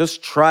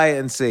 Just try it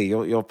and see.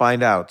 You'll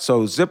find out.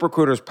 So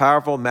ZipRecruiter's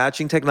powerful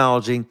matching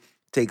technology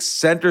takes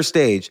center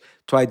stage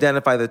to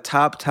identify the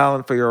top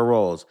talent for your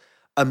roles.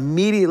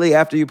 Immediately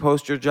after you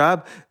post your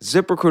job,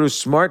 ZipRecruiter's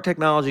smart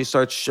technology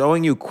starts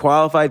showing you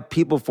qualified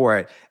people for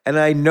it. And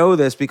I know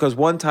this because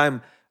one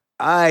time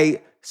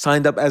I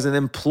signed up as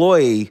an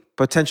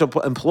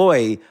potential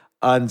employee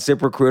on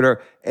ZipRecruiter,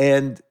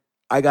 and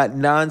I got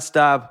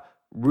nonstop.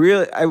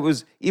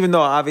 Even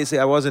though obviously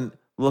I wasn't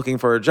looking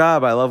for a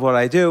job, I love what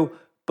I do,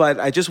 but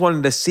I just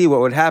wanted to see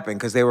what would happen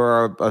because they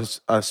were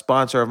a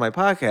sponsor of my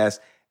podcast.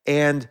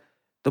 And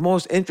the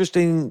most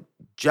interesting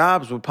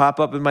jobs would pop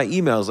up in my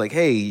emails like,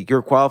 hey,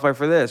 you're qualified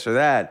for this or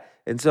that.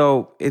 And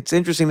so it's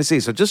interesting to see.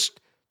 So just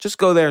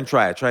go there and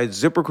try it. Try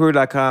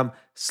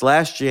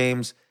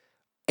ZipRecruiter.com/James.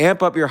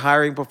 Amp up your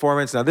hiring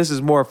performance. Now, this is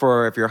more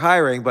for if you're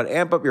hiring, but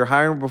amp up your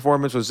hiring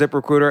performance with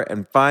ZipRecruiter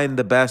and find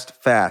the best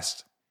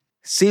fast.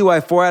 See why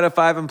 4 out of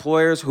 5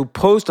 employers who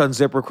post on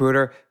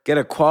ZipRecruiter get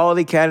a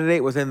quality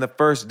candidate within the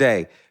first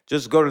day.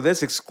 Just go to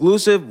this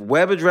exclusive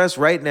web address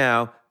right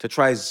now to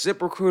try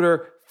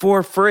ZipRecruiter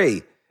for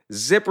free.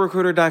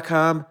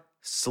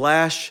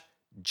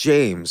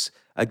 ZipRecruiter.com/James.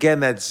 Again,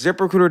 that's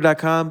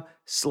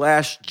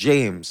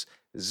ZipRecruiter.com/James.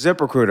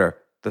 ZipRecruiter,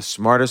 the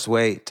smartest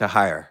way to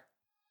hire.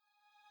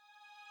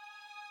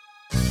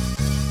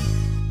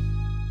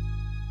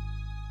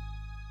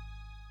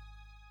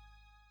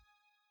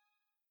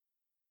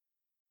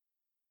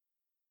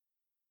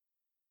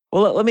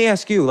 Well, let me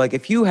ask you, like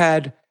if you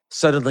had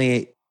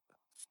suddenly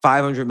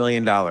 $500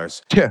 million,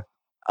 Yeah.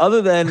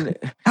 other than...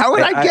 How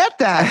would I get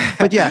that?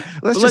 But yeah,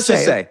 let's just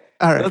say.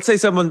 All right. Let's say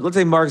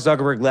Mark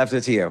Zuckerberg left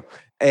it to you.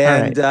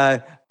 And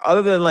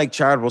other than like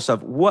charitable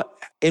stuff,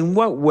 in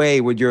what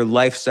way would your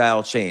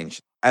lifestyle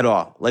change at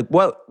all? Like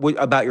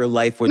about your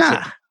life would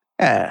change?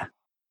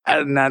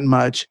 Not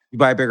much. You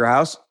buy a bigger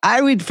house?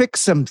 I would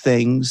fix some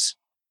things.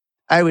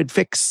 I would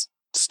fix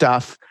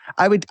stuff.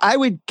 I would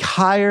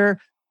hire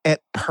a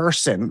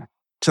person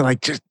to like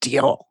just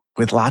deal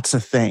with lots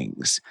of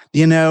things,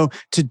 to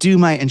do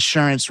my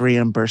insurance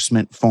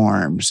reimbursement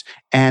forms.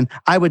 And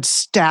I would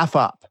staff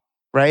up,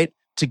 right?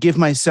 To give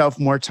myself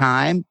more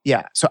time.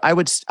 Yeah. So I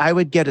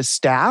would get a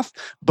staff,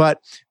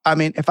 but I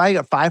mean, if I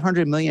got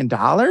 $500 million,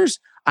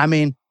 I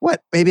mean,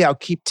 maybe I'll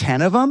keep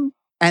 10 of them.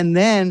 And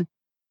then,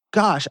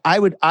 gosh, I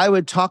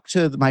would talk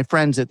to my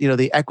friends at,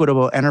 the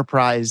Equitable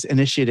Enterprise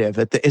Initiative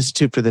at the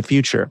Institute for the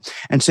Future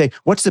and say,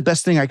 what's the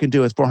best thing I can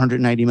do with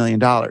 $490 million?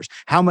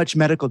 How much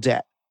medical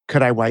debt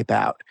could I wipe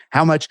out?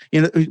 How much,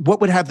 what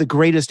would have the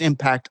greatest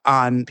impact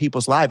on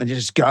people's lives? And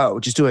just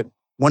do it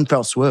one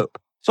fell swoop.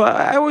 So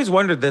I always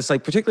wondered this,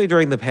 like particularly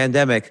during the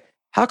pandemic,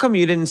 how come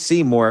you didn't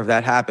see more of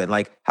that happen?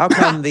 Like how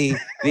come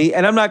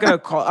and I'm not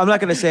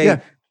going to say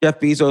Jeff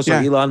Bezos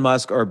or Elon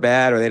Musk are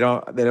bad or they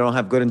don't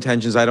have good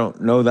intentions. I don't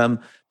know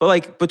them. But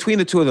like between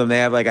the two of them, they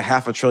have like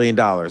 $500 billion.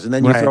 And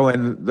then you throw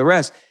in the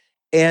rest.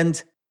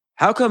 And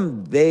how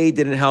come they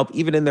didn't help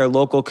even in their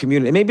local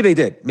community? And maybe they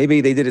did. Maybe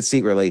they did it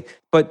secretly.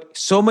 But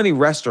so many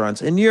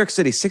restaurants in New York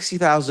City,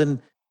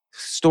 60,000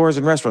 stores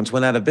and restaurants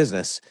went out of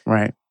business.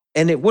 Right.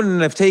 And it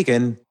wouldn't have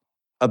taken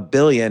 $1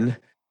 billion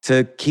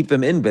to keep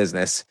them in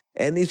business.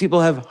 And these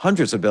people have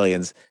hundreds of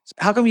billions.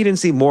 How come you didn't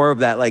see more of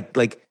that? Like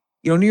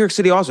New York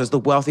City also has the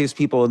wealthiest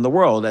people in the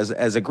world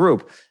as a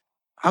group.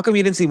 How come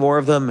you didn't see more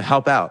of them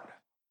help out?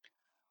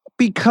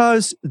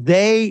 Because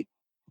they,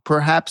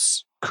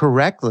 perhaps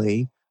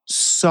correctly,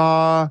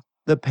 saw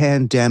the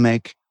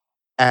pandemic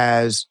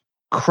as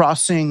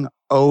crossing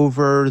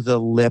over the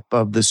lip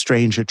of the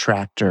strange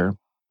attractor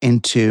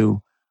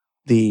into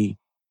the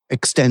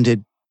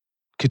extended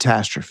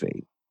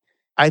catastrophe.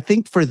 I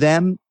think for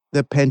them,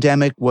 the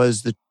pandemic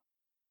was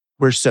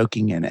we're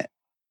soaking in it.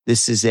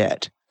 This is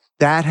it.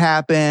 That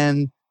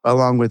happened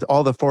along with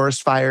all the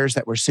forest fires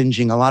that were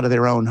singeing a lot of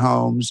their own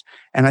homes.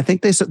 And I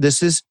think they said,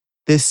 this is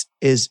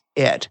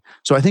it.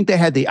 So I think they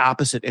had the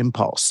opposite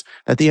impulse,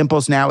 that the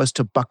impulse now is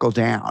to buckle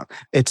down.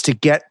 It's to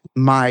get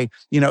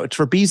it's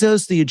for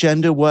Bezos, the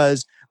agenda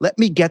was, let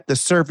me get the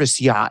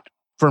service yacht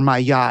for my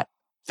yacht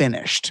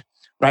finished,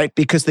 right?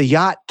 Because the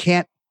yacht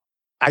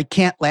I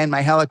can't land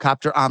my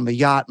helicopter on the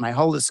yacht. My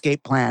whole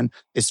escape plan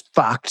is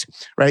fucked,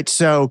 right?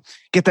 So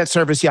get that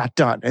service yacht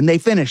done. And they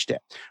finished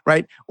it,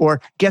 right?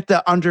 Or get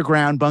the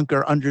underground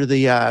bunker under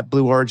the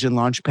Blue Origin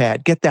launch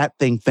pad. Get that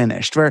thing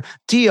finished. For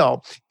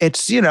deal,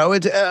 it's,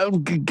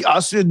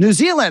 us in New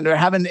Zealand are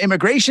having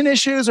immigration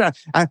issues. Or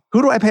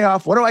who do I pay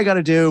off? What do I got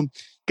to do?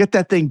 Get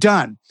that thing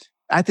done.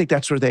 I think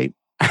that's where they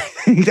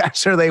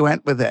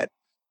went with it.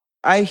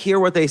 I hear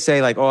what they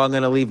say, like, I'm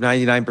going to leave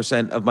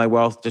 99% of my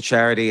wealth to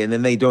charity. And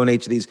then they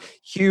donate to these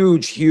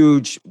huge,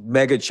 huge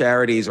mega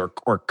charities or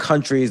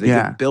countries. They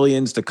give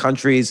billions to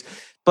countries.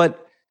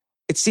 But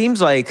it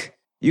seems like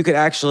you could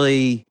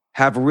actually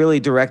have really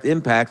direct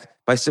impact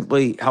by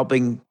simply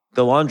helping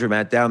the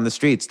laundromat down the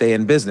street stay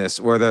in business,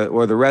 or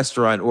the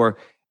restaurant, or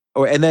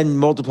and then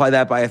multiply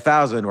that by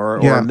 1,000 or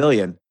 1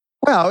 million.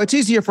 Well, it's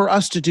easier for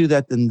us to do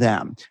that than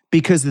them,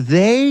 because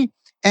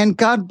and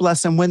God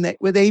bless them when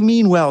they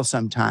mean well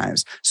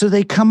sometimes. So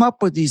they come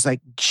up with these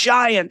like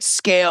giant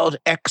scaled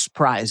X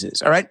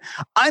prizes. All right.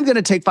 I'm going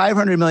to take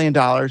 $500 million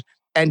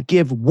and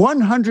give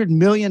 $100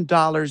 million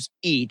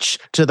each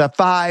to the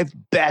 5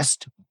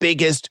 best,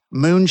 biggest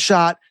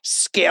moonshot,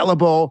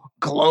 scalable,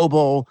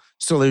 global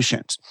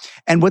solutions.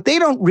 And what they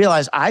don't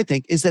realize, I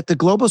think, is that the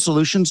global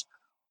solutions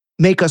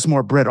make us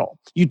more brittle.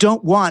 You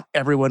don't want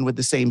everyone with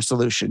the same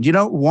solution. You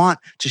don't want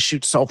to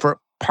shoot sulfur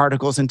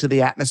particles into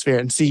the atmosphere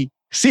and see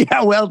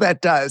how well that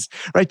does,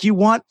 right?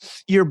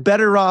 You're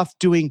better off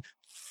doing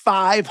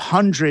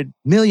 $500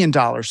 million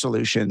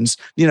solutions,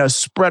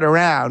 spread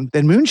around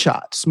than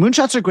moonshots.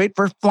 Moonshots are great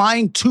for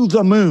flying to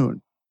the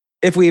moon.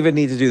 If we even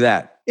need to do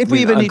that. If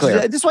we even need to do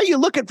that. That's why you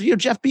look at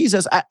Jeff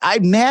Bezos.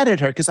 I'm mad at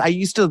her because I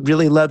used to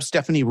really love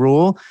Stephanie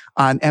Rule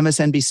on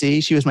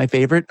MSNBC. She was my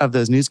favorite of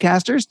those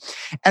newscasters.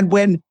 And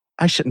when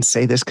I shouldn't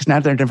say this because now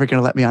they're never going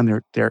to let me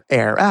on their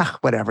air.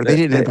 Whatever. They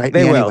didn't invite me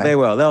anyway. They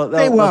will.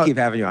 They'll keep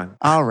having you on.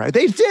 All right.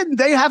 They didn't.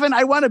 They haven't.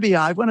 I want to be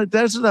on.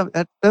 Those are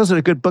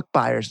the good book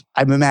buyers,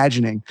 I'm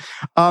imagining.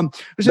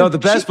 The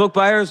best book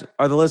buyers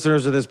are the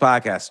listeners of this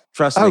podcast.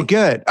 Trust me. Oh,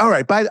 good. All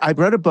right. I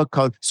wrote a book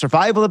called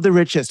Survival of the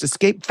Richest,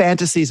 Escape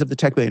Fantasies of the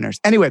Tech Billionaires.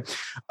 Anyway,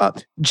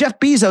 Jeff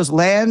Bezos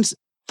lands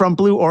from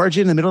Blue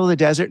Origin in the middle of the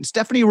desert, and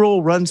Stephanie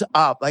Rule runs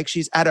up like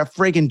she's at a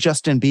friggin'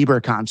 Justin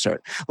Bieber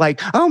concert. Like,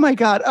 oh my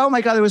God,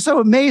 it was so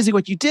amazing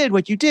what you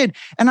did.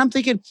 And I'm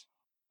thinking,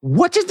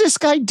 what did this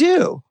guy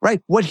do?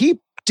 Right? What he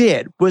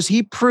did was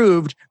he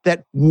proved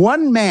that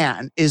one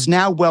man is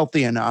now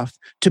wealthy enough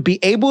to be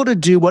able to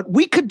do what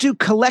we could do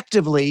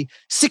collectively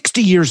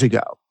 60 years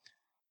ago.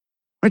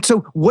 Right?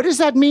 So what does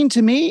that mean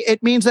to me?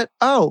 It means that,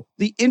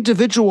 the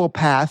individual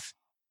path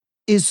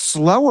is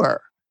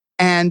slower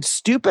and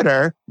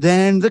stupider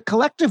than the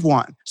collective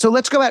one. So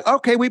let's go back.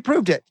 Okay, we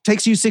proved it.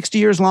 Takes you 60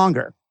 years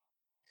longer.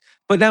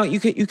 But now you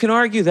can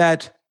argue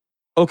that,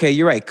 okay,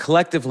 you're right.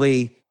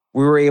 Collectively,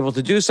 we were able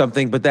to do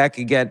something, but that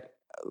could get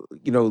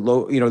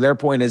their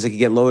point is it could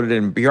get loaded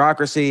in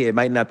bureaucracy. It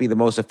might not be the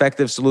most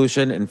effective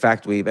solution. In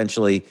fact, we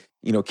eventually,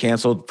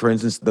 canceled, for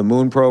instance, the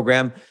moon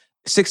program.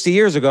 60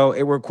 years ago,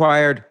 it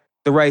required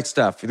the right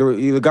stuff.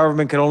 The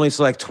government could only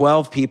select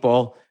 12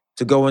 people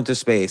to go into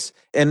space.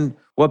 And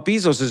what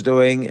Bezos is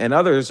doing and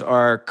others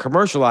are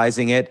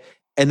commercializing it.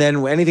 And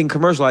then anything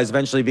commercialized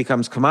eventually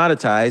becomes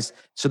commoditized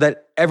so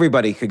that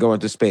everybody could go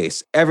into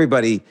space.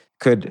 Everybody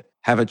could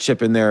have a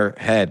chip in their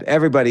head.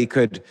 Everybody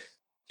could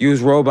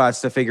use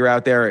robots to figure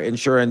out their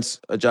insurance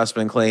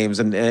adjustment claims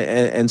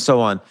and so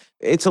on.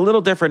 It's a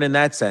little different in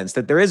that sense,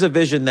 that there is a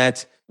vision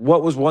that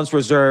what was once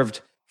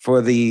reserved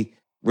for the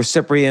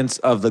recipients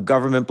of the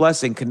government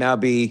blessing can now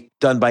be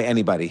done by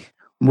anybody.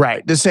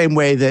 Right. The same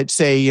way that,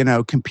 say,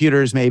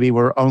 computers maybe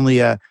were only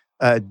a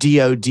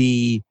DoD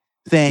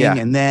thing,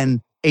 and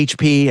then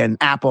HP and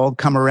Apple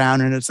come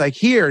around and it's like,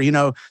 here,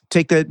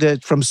 take the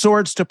from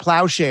swords to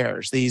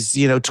plowshares. These,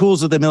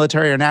 tools of the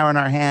military are now in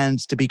our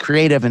hands to be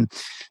creative and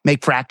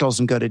make fractals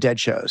and go to dead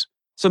shows.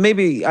 So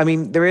maybe,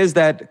 there is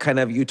that kind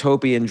of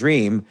utopian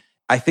dream.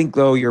 I think,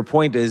 though, your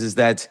point is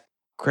that,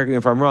 correct me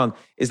if I'm wrong,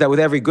 is that with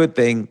every good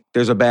thing,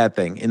 there's a bad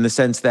thing, in the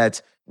sense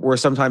that we're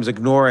sometimes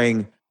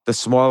ignoring the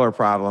smaller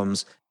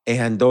problems,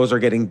 and those are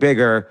getting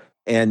bigger,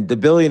 and the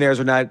billionaires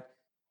are not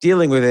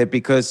dealing with it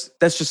because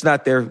that's just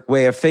not their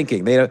way of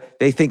thinking.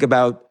 They think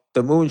about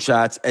the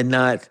moonshots and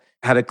not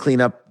how to clean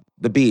up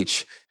the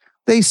beach.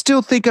 They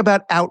still think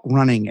about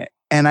outrunning it.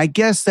 And I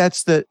guess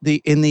that's the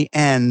in the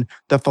end,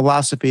 the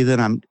philosophy that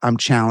I'm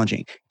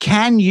challenging.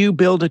 Can you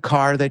build a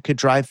car that could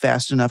drive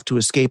fast enough to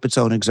escape its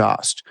own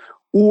exhaust?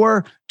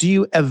 Or do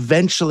you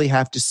eventually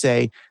have to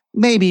say,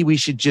 maybe we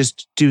should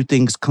just do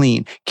things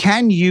clean?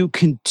 Can you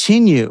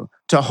continue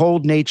to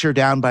hold nature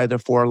down by the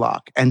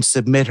forelock and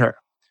submit her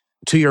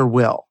to your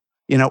will?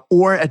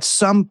 Or at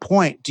some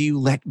point, do you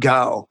let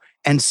go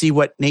and see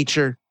what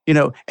nature,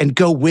 and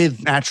go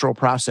with natural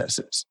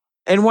processes?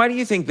 And why do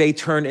you think they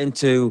turn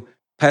into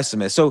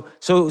pessimists?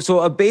 So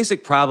a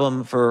basic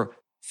problem for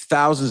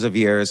thousands of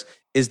years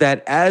is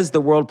that as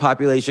the world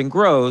population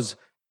grows,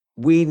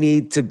 we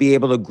need to be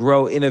able to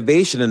grow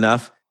innovation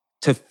enough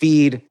to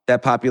feed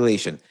that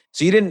population.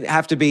 So you didn't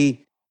have to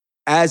be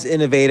as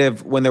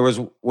innovative when there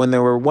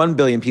were 1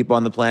 billion people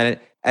on the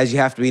planet as you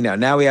have to be now.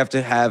 Now we have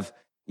to have,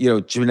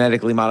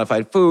 genetically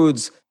modified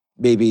foods,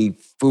 maybe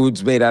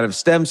foods made out of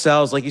stem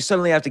cells. Like, you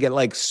suddenly have to get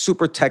like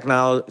super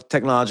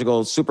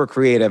technological, super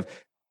creative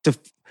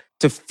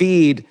to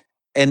feed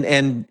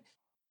and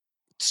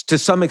to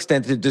some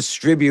extent to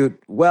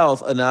distribute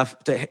wealth enough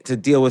to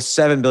deal with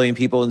 7 billion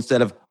people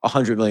instead of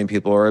 100 million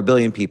people or 1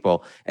 billion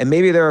people. And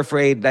maybe they're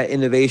afraid that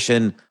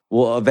innovation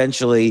will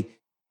eventually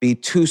be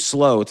too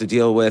slow to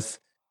deal with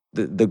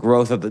the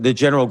growth of the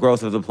general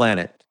growth of the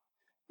planet.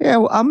 Yeah,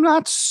 well, I'm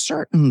not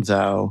certain,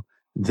 though,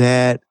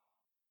 that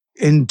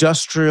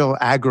industrial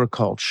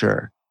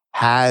agriculture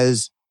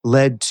has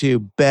led to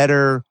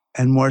better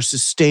and more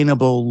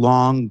sustainable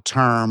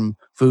long-term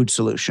food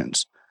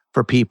solutions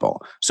for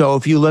people. So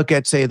if you look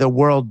at, say, the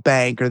World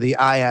Bank or the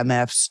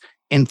IMF's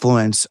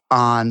influence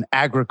on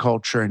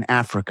agriculture in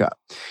Africa,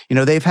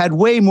 they've had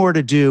way more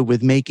to do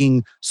with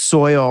making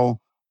soil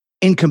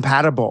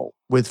incompatible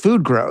with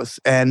food growth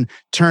and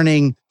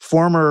turning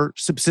former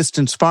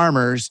subsistence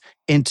farmers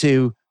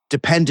into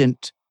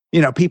dependent,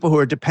 people who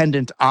are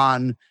dependent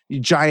on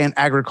giant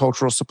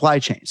agricultural supply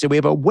chains. So we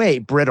have a way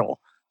brittle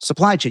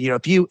supply chain.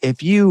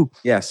 If you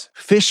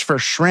fish for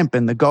shrimp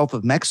in the Gulf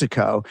of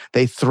Mexico,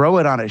 they throw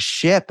it on a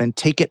ship and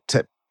take it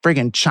to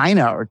friggin'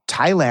 China or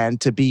Thailand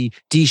to be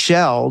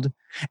deshelled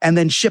and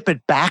then ship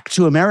it back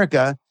to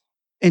America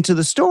into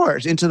the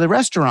stores, into the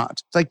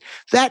restaurants. It's like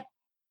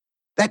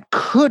that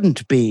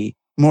couldn't be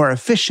more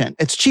efficient.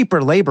 It's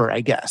cheaper labor,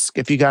 I guess,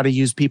 if you got to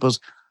use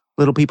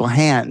little people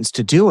hands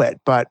to do it.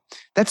 But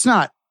that's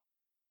not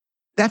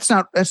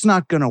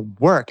going to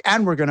work.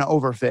 And we're going to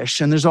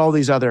overfish. And there's all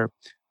these other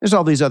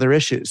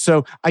issues.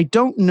 So I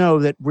don't know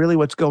that really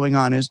what's going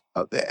on is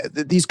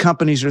these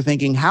companies are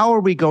thinking, how are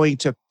we going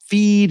to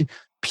feed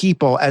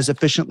people as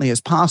efficiently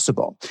as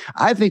possible?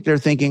 I think they're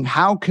thinking,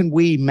 how can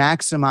we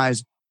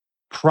maximize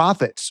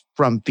profits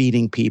from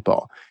feeding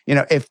people?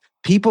 If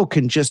people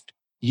can just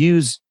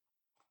use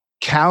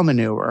cow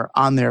manure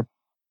on their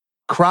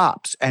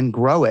crops and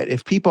grow it,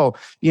 if people,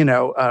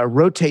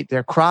 rotate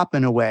their crop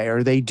in a way,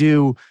 or they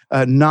do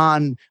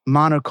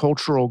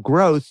non-monocultural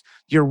growth,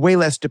 you're way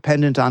less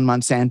dependent on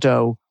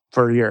Monsanto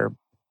for your,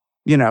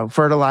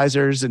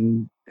 fertilizers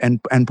and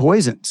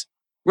poisons.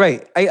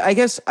 Right. I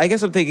guess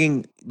I'm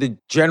thinking the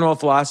general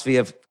philosophy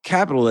of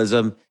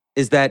capitalism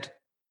is that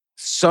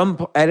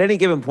at any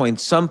given point,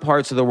 some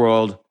parts of the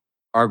world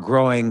are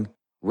growing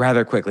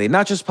rather quickly,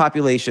 not just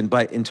population,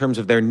 but in terms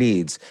of their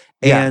needs.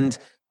 Yeah. And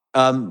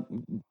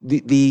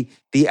the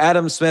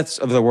Adam Smiths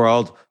of the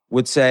world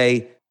would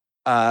say,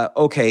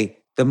 okay,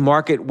 the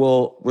market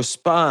will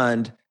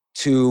respond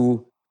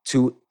to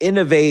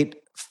innovate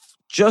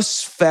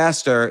just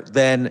faster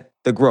than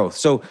the growth.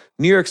 So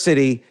New York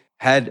City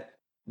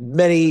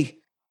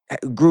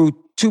grew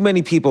too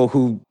many people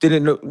who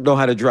didn't know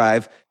how to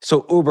drive.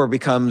 So Uber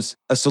becomes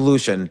a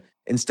solution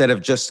instead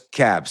of just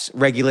cabs,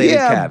 regulated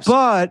Yeah, cabs.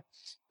 but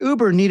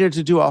Uber needed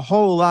to do a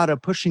whole lot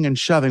of pushing and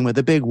shoving with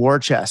a big war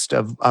chest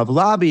of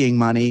lobbying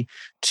money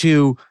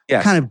to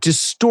kind of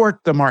distort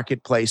the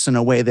marketplace in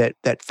a way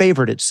that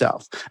favored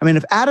itself. I mean,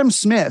 if Adam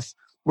Smith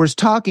was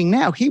talking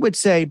now, he would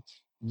say,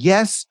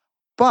 yes,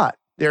 but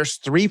there's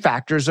 3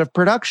 factors of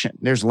production.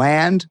 There's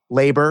land,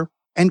 labor,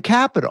 and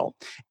capital.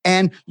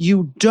 And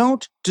you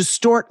don't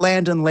distort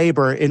land and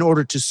labor in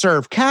order to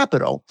serve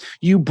capital.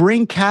 You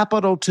bring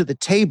capital to the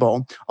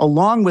table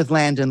along with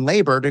land and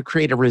labor to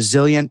create a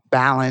resilient,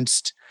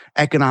 balanced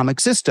economic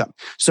system.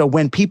 So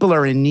when people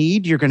are in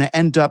need, you're going to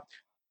end up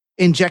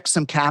inject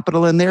some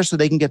capital in there so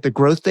they can get the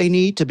growth they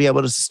need to be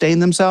able to sustain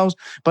themselves.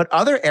 But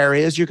other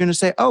areas, you're going to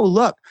say, oh,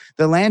 look,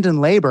 the land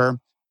and labor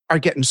are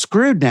getting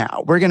screwed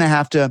now. We're going to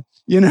have to,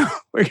 we're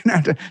going to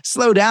have to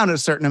slow down a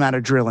certain amount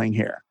of drilling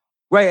here.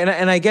 Right.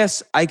 And I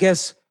guess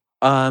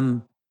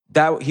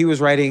that he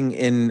was writing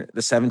in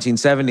the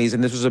 1770s,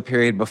 and this was a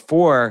period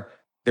before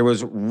there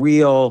was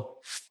real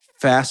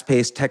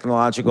fast-paced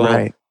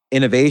technological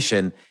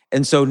innovation.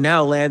 And so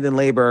now land and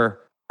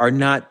labor are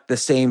not the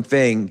same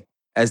thing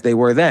as they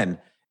were then.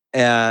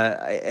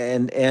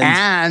 And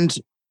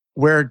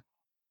we're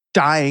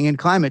dying in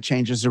climate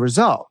change as a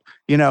result.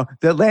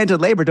 The land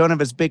and labor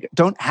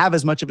don't have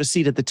as much of a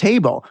seat at the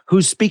table.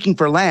 Who's speaking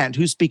for land?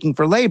 Who's speaking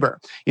for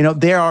labor?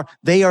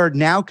 They are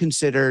now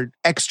considered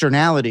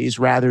externalities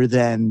rather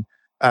than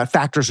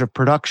factors of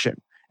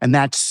production. And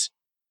that's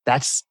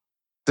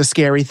the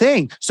scary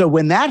thing. So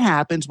when that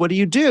happens, what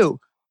do?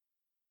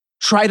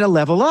 Try to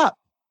level up.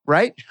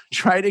 Right?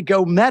 Try to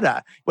go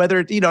meta.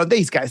 Whether,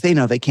 these guys, they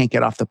know they can't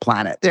get off the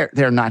planet.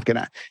 They're not,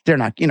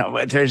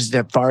 if there's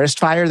the forest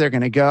fire, they're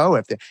going to go.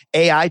 If the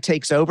AI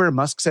takes over,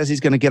 Musk says he's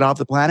going to get off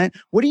the planet.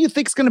 What do you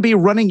think is going to be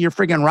running your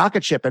friggin'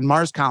 rocket ship in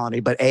Mars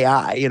colony but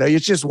AI? You're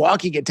just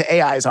walking into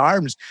AI's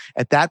arms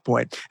at that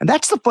point. And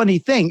that's the funny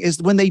thing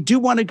is when they do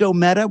want to go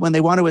meta, when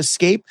they want to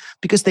escape,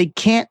 because they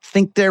can't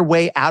think their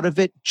way out of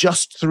it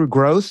just through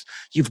growth,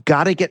 you've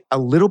got to get a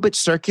little bit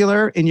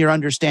circular in your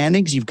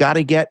understandings. You've got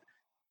to get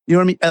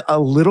a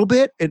little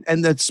bit.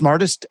 And the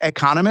smartest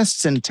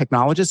economists and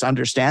technologists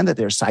understand that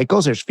there's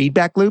cycles, there's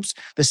feedback loops.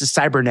 This is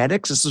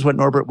cybernetics. This is what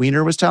Norbert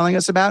Wiener was telling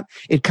us about.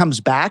 It comes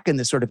back in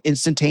this sort of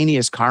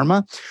instantaneous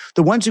karma.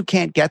 The ones who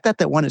can't get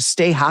that want to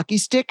stay hockey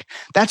stick,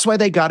 that's why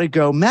they got to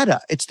go meta.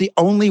 It's the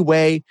only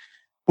way.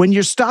 When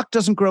your stock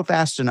doesn't grow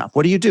fast enough,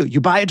 what do? You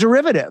buy a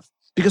derivative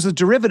because the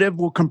derivative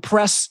will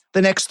compress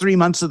the next 3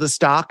 months of the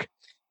stock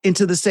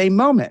into the same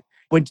moment.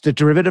 When the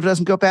derivative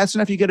doesn't go fast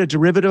enough, you get a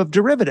derivative of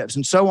derivatives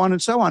and so on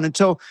until,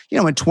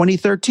 in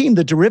 2013,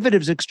 the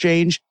derivatives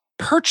exchange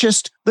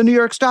purchased the New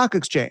York Stock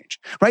Exchange,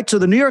 right? So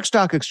the New York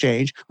Stock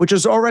Exchange, which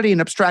is already an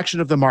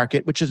abstraction of the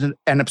market, which is an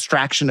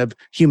abstraction of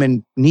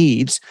human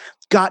needs,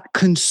 got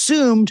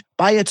consumed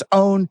by its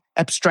own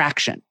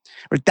abstraction.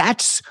 Right?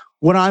 That's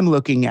what I'm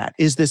looking at,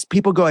 is this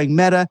people going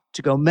meta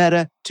to go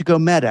meta to go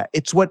meta.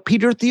 It's what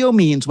Peter Thiel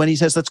means when he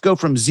says, let's go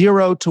from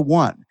 0 to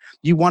 1.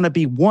 You want to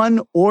be 1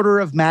 order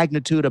of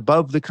magnitude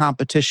above the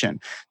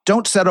competition.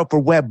 Don't settle for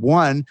Web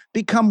 1.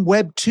 Become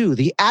Web 2,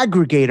 the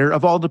aggregator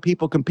of all the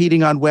people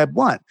competing on Web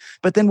 1.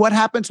 But then what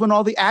happens when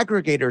all the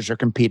aggregators are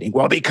competing?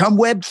 Well, become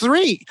Web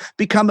 3.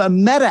 Become a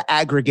meta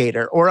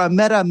aggregator or a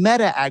meta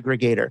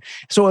aggregator.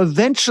 So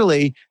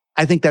eventually,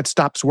 I think that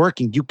stops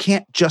working. You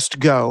can't just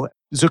go.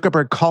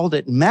 Zuckerberg called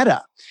it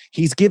meta.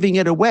 He's giving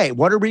it away.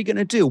 What are we going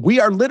to do? We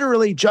are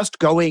literally just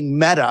going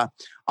meta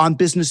on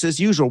business as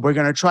usual. We're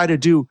going to try to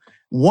do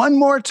one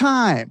more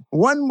time,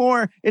 one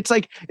more. It's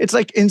like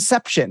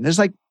Inception. There's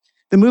like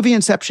the movie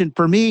Inception.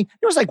 For me,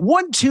 there was like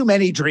one too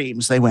many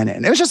dreams they went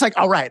in. It was just like,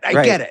 all right, I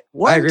get it.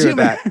 I agree with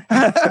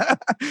that.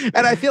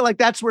 And I feel like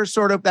that's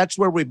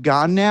where we've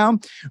gone now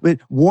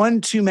with one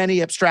too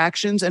many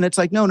abstractions. And it's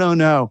like,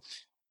 no.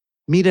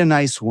 Meet a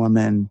nice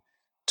woman,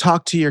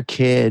 talk to your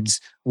kids,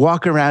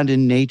 walk around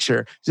in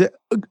nature.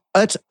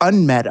 Let's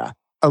unmeta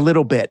a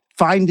little bit.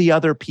 Find the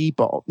other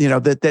people,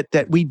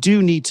 that we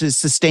do need to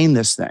sustain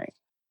this thing.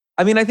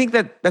 I mean, I think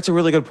that's a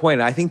really good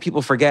point. I think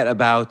people forget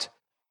about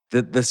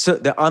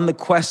the on the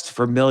quest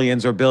for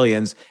millions or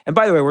billions. And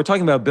by the way, we're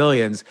talking about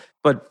billions,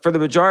 but for the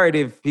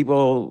majority of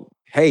people,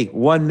 hey,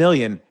 1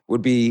 million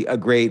would be a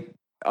great,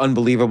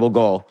 unbelievable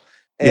goal.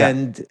 Yeah.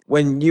 And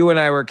when you and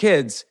I were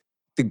kids,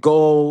 the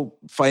goal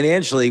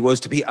financially was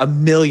to be a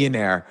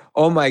millionaire.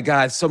 Oh my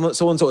God,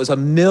 so-and-so is a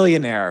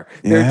millionaire.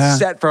 They're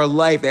set for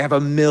life. They have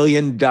 $1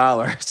 million.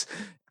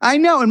 I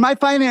know. And my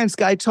finance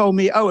guy told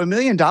me, $1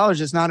 million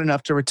is not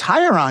enough to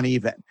retire on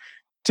even.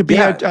 To be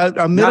a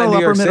upper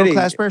middle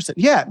class person.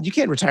 Yeah, you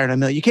can't retire on $1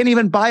 million. You can't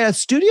even buy a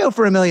studio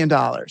for $1 million.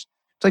 It's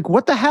like,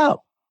 what the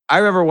hell? I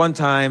remember one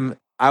time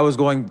I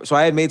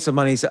had made some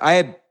money. So I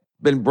had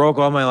been broke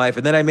all my life.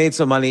 And then I made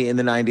some money in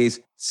the 90s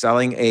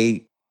selling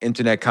a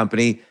internet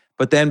company.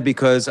 But then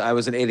because I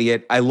was an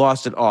idiot, I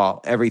lost it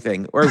all,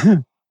 everything.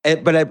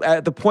 But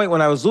at the point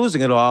when I was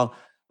losing it all,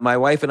 my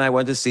wife and I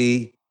went to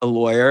see a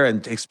lawyer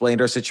and explained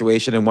our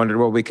situation and wondered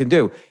what we can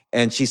do.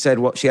 And she said,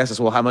 she asked us,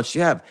 well, how much do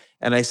you have?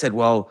 And I said,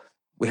 well,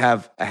 we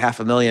have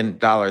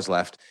 $500,000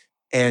 left.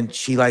 And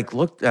she like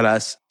looked at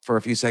us for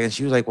a few seconds.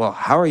 She was like, well,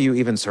 how are you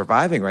even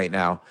surviving right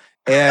now?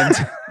 And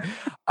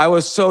I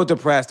was so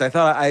depressed. I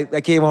thought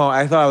I came home.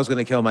 I thought I was going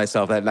to kill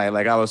myself that night.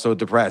 Like I was so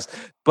depressed.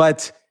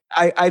 But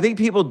I think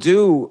people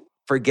do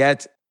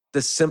forget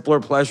the simpler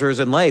pleasures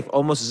in life,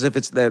 almost as if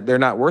it's that they're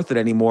not worth it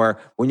anymore.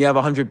 When you have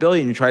 100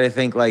 billion, you try to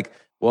think like,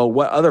 well,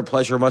 what other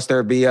pleasure must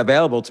there be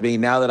available to me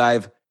now that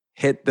I've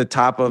hit the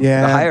top of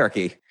the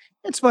hierarchy?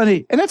 It's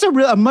funny. And that's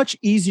a much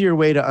easier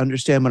way to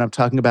understand what I'm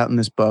talking about in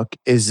this book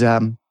is,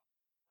 and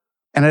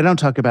I don't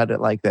talk about it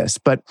like this,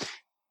 but,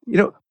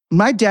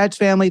 my dad's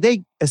family,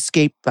 they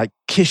escaped like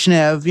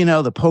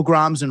Kishinev, the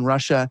pogroms in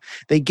Russia.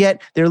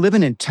 They're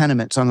living in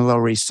tenements on the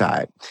Lower East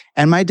Side.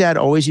 And my dad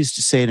always used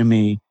to say to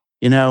me,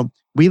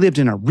 we lived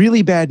in a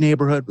really bad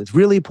neighborhood with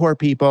really poor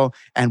people.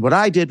 And what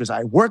I did was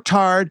I worked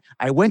hard,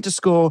 I went to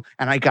school,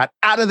 and I got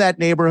out of that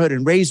neighborhood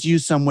and raised you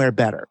somewhere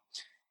better.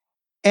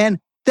 And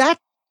that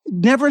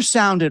never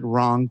sounded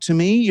wrong to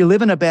me. You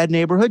live in a bad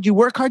neighborhood, you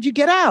work hard, you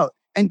get out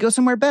and go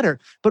somewhere better.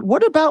 But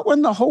what about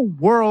when the whole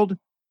world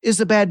is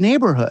a bad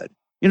neighborhood?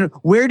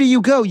 Where do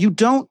you go? You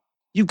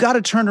got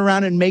to turn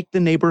around and make the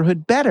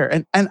neighborhood better.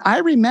 And I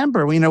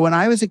remember, when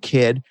I was a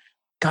kid,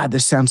 God,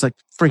 this sounds like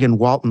friggin'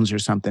 Waltons or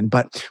something.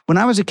 But when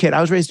I was a kid,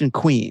 I was raised in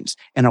Queens,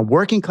 in a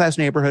working class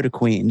neighborhood of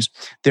Queens.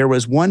 There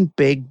was one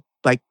big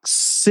like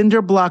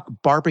cinder block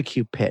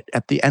barbecue pit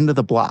at the end of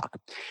the block.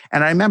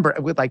 And I remember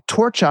it would like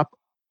torch up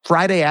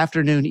Friday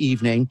afternoon,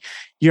 evening.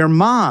 Your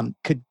mom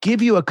could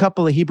give you a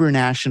couple of Hebrew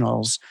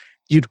Nationals.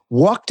 You'd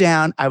walk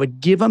down. I would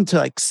give them to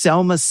like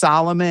Selma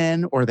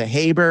Solomon or the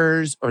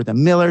Habers or the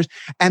Millers.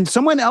 And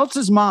someone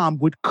else's mom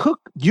would cook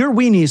your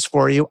weenies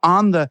for you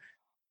on the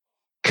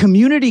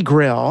community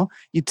grill.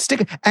 You'd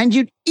stick and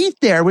you'd eat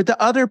there with the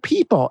other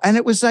people. And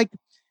it was like,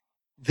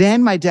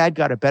 then my dad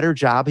got a better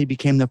job. He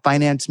became the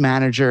finance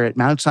manager at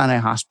Mount Sinai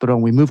Hospital.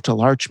 And we moved to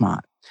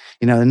Larchmont,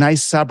 a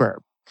nice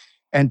suburb,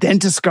 and then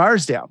to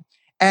Scarsdale.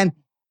 And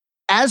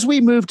as we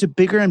moved to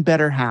bigger and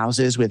better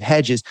houses with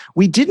hedges,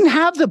 we didn't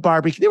have the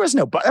barbecue. It was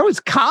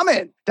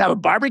common to have a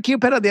barbecue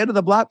pit at the end of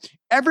the block.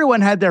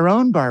 Everyone had their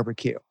own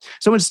barbecue.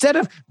 So instead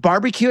of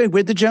barbecuing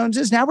with the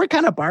Joneses, now we're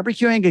kind of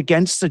barbecuing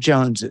against the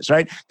Joneses,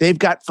 right? They've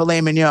got filet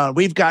mignon.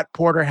 We've got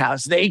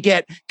porterhouse. They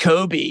get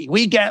Kobe.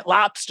 We get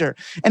lobster.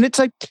 And it's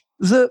like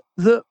the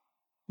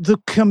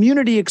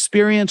community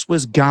experience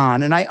was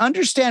gone. And I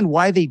understand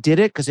why they did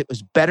it, because it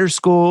was better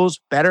schools,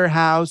 better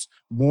house,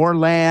 more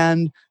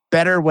land,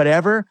 better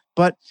whatever,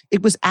 but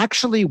it was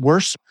actually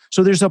worse.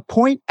 So there's a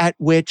point at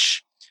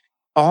which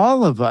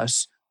all of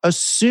us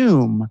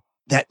assume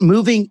that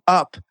moving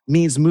up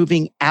means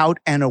moving out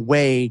and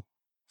away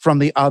from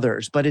the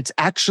others, but it's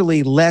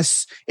actually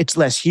less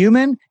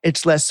human,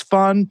 it's less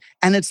fun,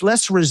 and it's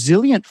less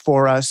resilient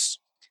for us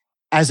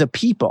as a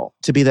people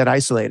to be that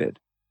isolated.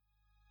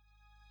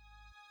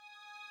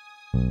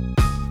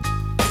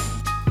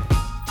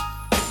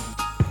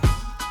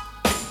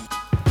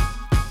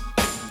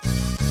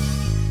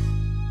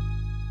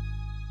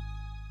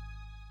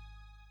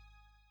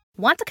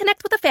 Want to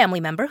connect with a family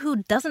member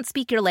who doesn't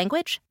speak your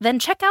language? Then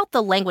check out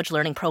the language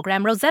learning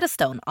program Rosetta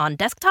Stone on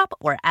desktop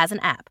or as an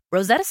app.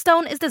 Rosetta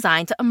Stone is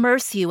designed to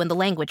immerse you in the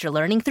language you're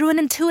learning through an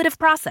intuitive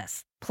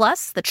process.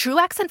 Plus, the True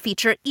Accent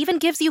feature even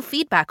gives you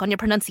feedback on your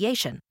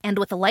pronunciation. And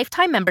with a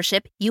lifetime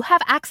membership, you have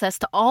access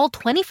to all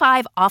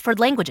 25 offered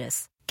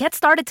languages. Get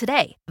started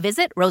today.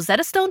 Visit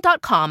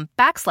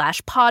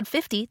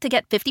rosettastone.com/pod50 to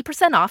get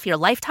 50% off your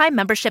lifetime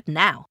membership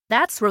now.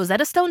 That's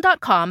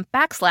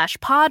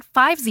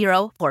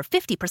rosettastone.com/pod50 for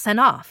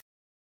 50% off.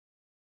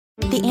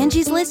 The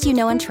Angie's List you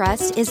know and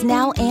trust is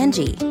now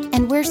Angie,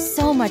 and we're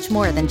so much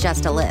more than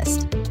just a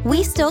list.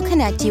 We still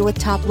connect you with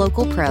top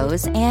local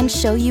pros and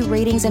show you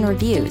ratings and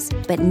reviews,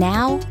 but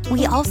now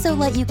we also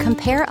let you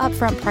compare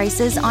upfront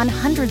prices on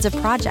hundreds of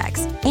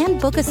projects and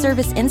book a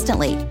service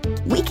instantly.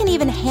 We can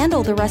even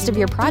handle the rest of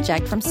your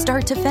project from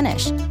start to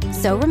finish.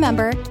 So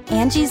remember,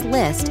 Angie's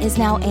List is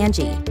now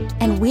Angie,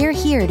 and we're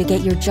here to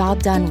get your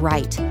job done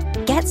right.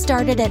 Get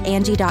started at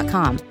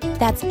Angie.com.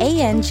 That's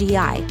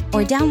ANGI,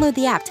 or download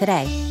the app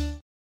today.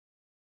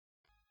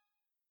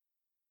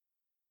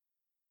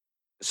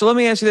 So let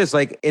me ask you this,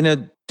 like in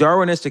a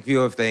Darwinistic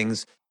view of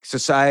things,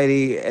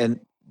 society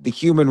and the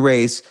human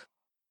race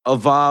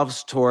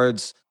evolves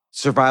towards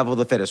survival of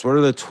the fittest. What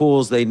are the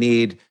tools they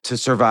need to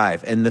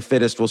survive? And the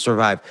fittest will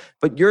survive.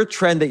 But your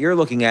trend that you're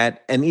looking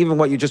at, and even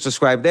what you just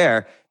described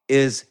there,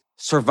 is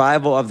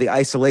survival of the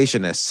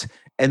isolationists.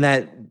 And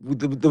that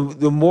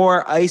the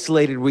more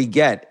isolated we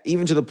get,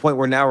 even to the point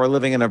where now we're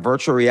living in a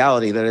virtual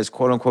reality that is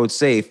quote unquote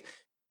safe,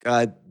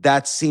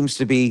 that seems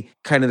to be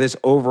kind of this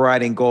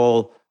overriding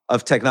goal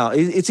of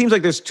technology. It seems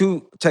like there's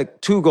two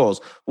goals.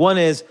 One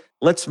is,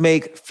 let's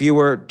make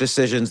fewer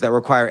decisions that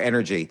require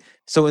energy.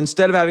 So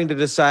instead of having to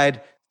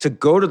decide to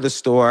go to the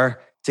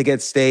store to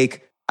get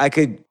steak, I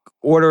could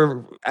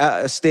order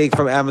a steak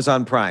from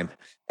Amazon Prime.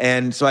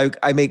 And so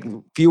I make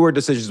fewer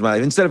decisions in my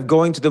life. Instead of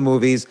going to the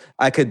movies,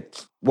 I could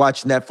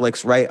watch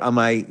Netflix right on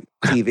my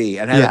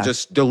TV and have it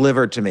just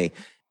delivered to me.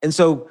 And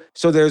so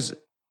there's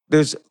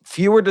there's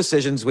fewer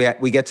decisions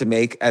we get to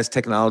make as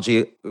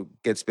technology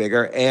gets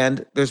bigger,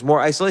 and there's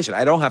more isolation.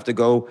 I don't have to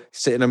go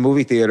sit in a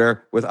movie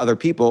theater with other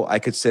people. I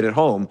could sit at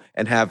home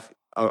and have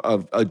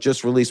a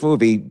just released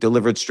movie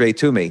delivered straight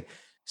to me.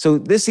 So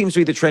this seems to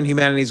be the trend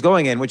humanity is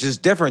going in, which is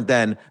different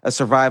than a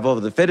survival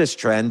of the fittest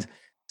trend.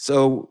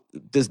 So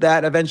does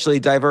that eventually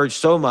diverge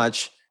so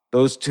much,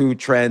 those two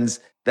trends,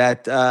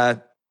 that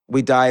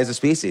we die as a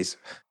species?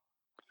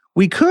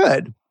 We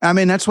could. I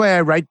mean, that's why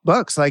I write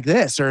books like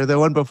this, or the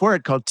one before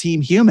it called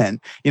Team Human,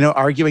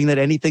 arguing that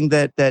anything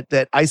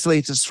that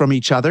isolates us from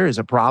each other is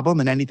a problem,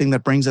 and anything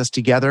that brings us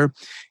together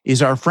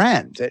is our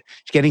friend.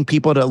 Getting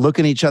people to look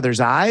in each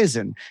other's eyes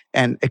and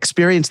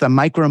experience the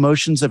micro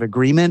emotions of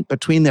agreement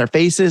between their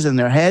faces and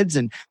their heads.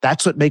 And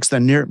that's what makes the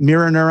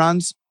mirror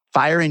neurons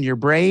fire in your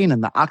brain,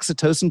 and the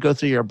oxytocin go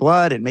through your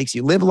blood. It makes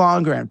you live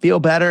longer and feel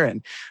better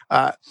and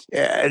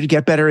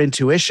get better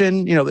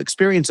intuition. The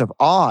experience of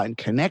awe and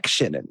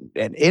connection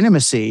and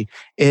intimacy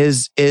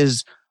is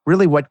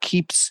really what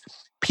keeps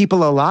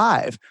people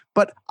alive.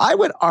 But I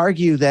would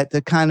argue that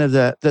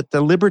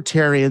the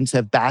libertarians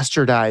have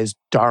bastardized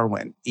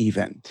Darwin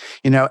even,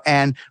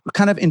 and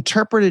kind of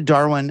interpreted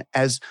Darwin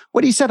as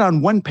what he said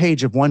on one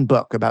page of one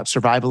book about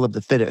survival of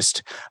the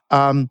fittest.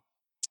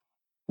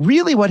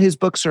 Really, what his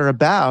books are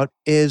about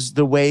is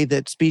the way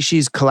that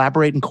species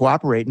collaborate and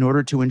cooperate in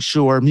order to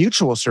ensure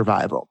mutual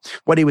survival.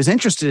 What he was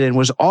interested in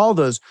was all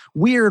those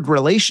weird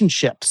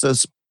relationships,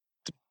 those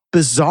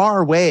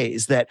bizarre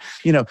ways that,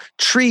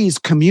 trees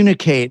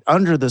communicate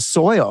under the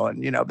soil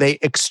and, they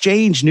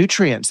exchange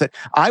nutrients. That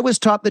I was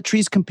taught that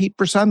trees compete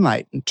for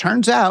sunlight. And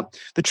turns out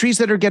the trees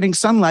that are getting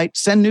sunlight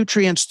send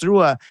nutrients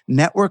through a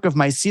network of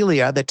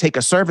mycelia that take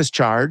a service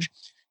charge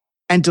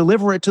and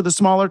deliver it to the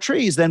smaller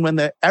trees. Then when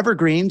the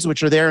evergreens,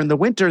 which are there in the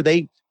winter,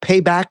 they pay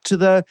back to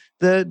the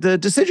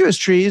deciduous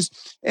trees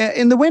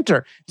in the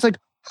winter. It's like,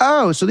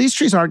 oh, so these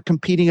trees aren't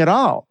competing at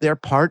all. They're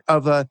part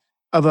of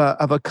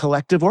a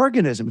collective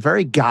organism.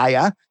 Very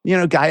Gaia,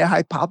 Gaia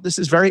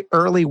hypothesis, very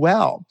early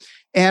well.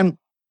 And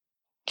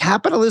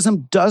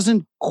capitalism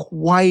doesn't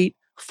quite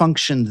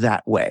function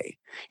that way.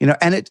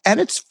 And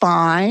it's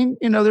fine.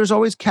 There's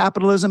always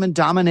capitalism and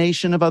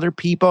domination of other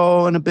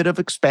people and a bit of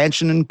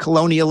expansion and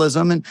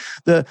colonialism, and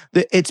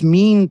it's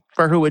mean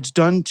for who it's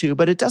done to,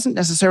 but it doesn't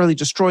necessarily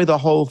destroy the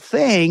whole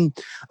thing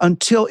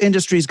until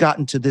industry's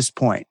gotten to this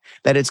point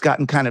that it's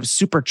gotten kind of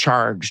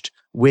supercharged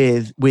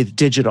with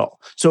digital.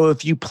 So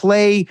if you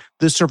play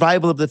the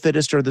survival of the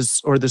fittest or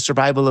the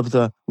survival of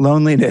the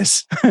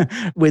loneliness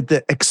with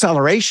the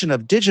acceleration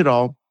of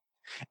digital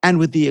and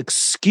with the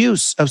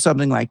excuse of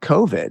something like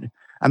COVID.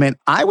 I mean,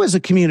 I was a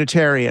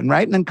communitarian,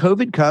 right? And then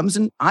COVID comes,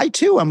 and I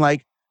too, I'm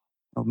like,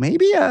 well,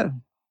 maybe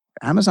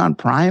Amazon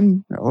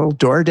Prime, a little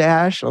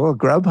DoorDash, a little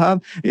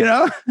Grubhub,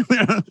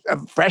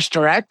 a Fresh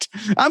Direct.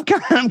 I'm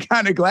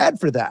kind of glad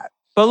for that.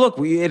 But look,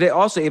 it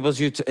also enables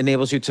you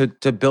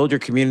to build your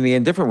community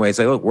in different ways.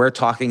 Like, look, we're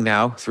talking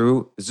now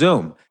through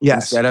Zoom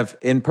instead of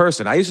in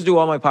person. I used to do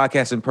all my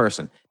podcasts in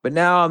person, but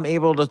now I'm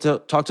able to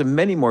talk to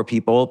many more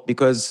people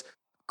because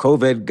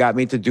COVID got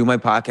me to do my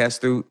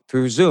podcast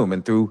through Zoom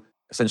and through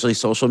essentially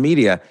social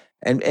media.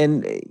 And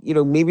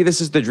maybe this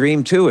is the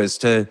dream too, is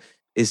to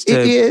it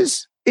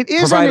is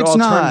provide and it's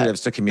alternatives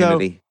not. to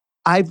community.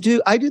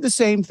 So I do the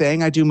same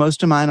thing. I do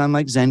most of mine on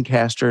like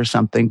Zencaster or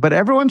something, but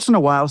every once in a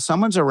while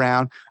someone's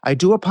around. I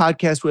do a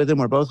podcast with them.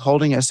 We're both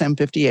holding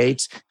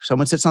SM58s.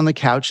 Someone sits on the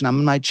couch and I'm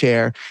in my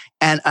chair,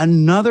 and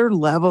another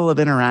level of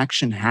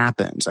interaction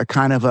happens.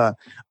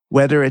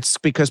 Whether it's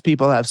because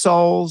people have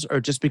souls or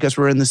just because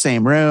we're in the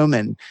same room,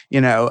 and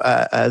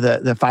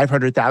the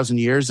 500,000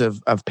 years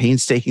of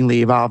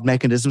painstakingly evolved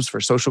mechanisms for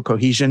social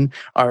cohesion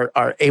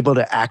are able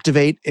to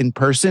activate in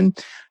person,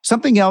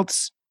 something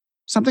else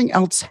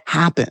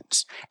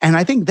happens. And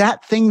I think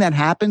that thing that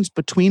happens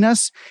between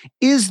us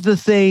is the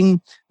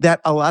thing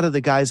that a lot of the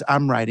guys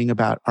I'm writing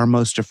about are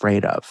most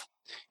afraid of.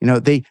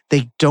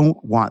 They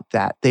don't want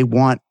that.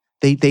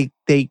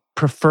 They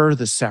prefer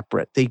the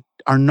separate. They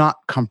are not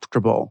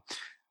comfortable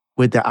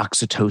with the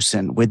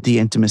oxytocin, with the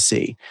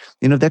intimacy.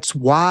 That's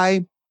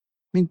why,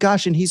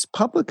 and he's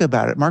public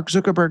about it. Mark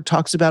Zuckerberg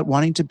talks about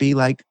wanting to be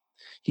like,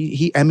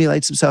 he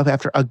emulates himself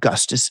after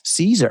Augustus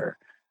Caesar.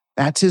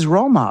 That's his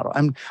role model.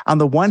 And on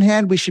the one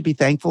hand, we should be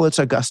thankful it's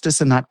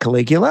Augustus and not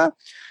Caligula,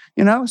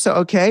 so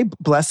okay,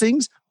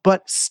 blessings,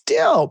 but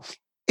still,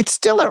 it's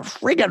still a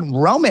friggin'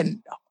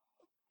 Roman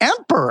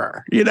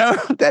emperor,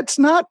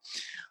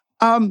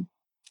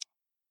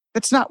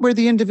 that's not where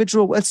the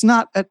individual, it's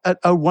not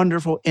a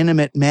wonderful,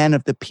 intimate man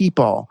of the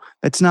people.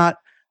 That's not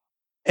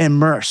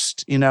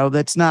immersed,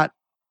 that's not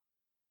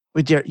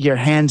with your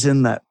hands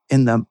in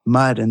the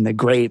mud and the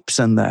grapes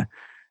and the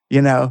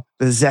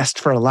zest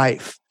for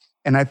life.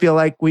 And I feel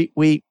like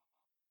we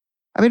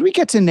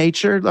get to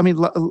nature.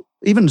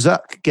 Even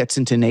Zuck gets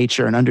into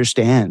nature and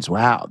understands,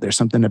 wow, there's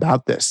something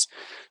about this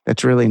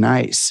that's really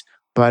nice.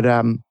 But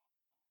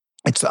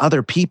it's the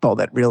other people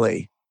that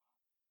really,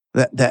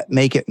 that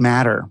make it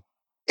matter.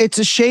 It's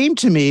a shame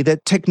to me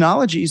that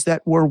technologies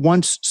that were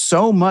once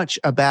so much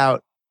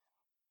about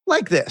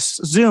like this.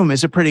 Zoom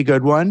is a pretty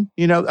good one,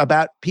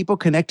 about people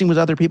connecting with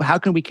other people. How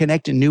can we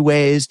connect in new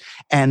ways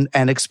and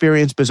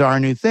experience bizarre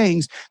new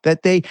things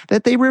that they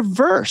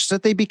reverse,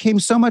 that they became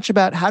so much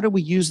about how do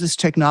we use this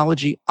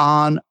technology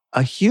on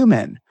a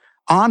human,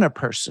 on a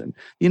person.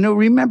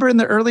 Remember in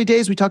the early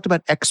days, we talked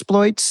about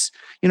exploits.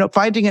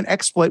 Finding an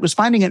exploit was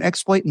finding an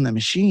exploit in the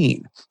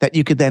machine that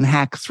you could then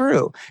hack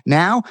through.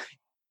 Now,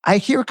 I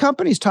hear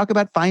companies talk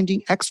about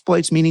finding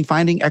exploits, meaning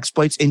finding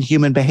exploits in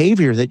human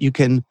behavior that you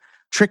can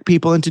trick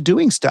people into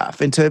doing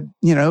stuff, into,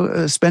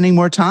 spending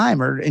more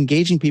time or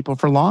engaging people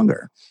for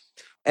longer.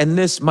 And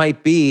this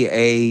might be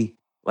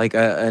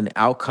an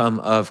outcome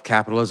of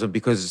capitalism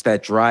because it's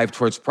that drive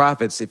towards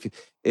profits.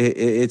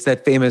 It's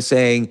that famous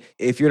saying,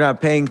 if you're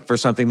not paying for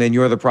something, then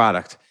you're the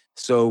product.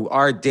 So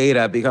our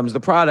data becomes the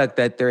product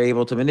that they're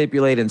able to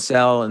manipulate and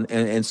sell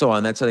and so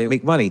on. That's how they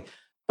make money.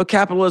 But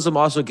capitalism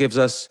also gives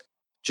us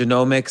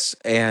genomics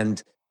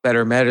and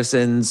better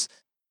medicines.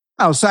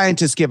 Oh,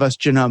 scientists give us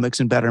genomics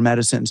and better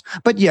medicines.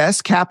 But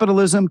yes,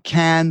 capitalism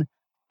can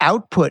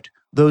output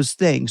those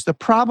things. The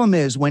problem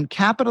is when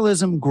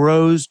capitalism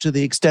grows to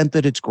the extent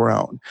that it's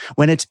grown,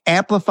 when it's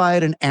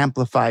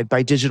amplified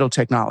by digital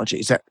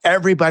technologies, that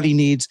everybody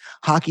needs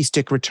hockey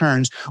stick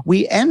returns,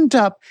 we end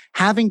up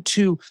having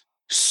to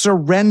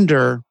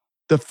surrender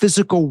the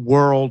physical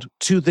world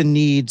to the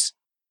needs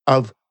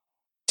of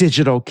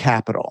digital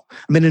capital.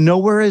 I mean, and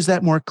nowhere is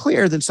that more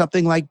clear than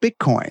something like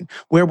Bitcoin,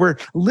 where we're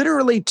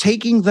literally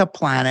taking the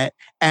planet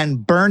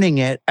and burning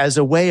it as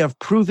a way of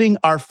proving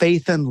our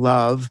faith and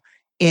love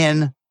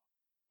in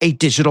a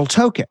digital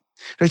token.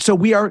 Right? So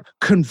we are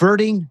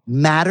converting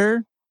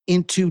matter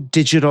into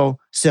digital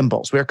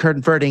symbols. We're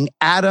converting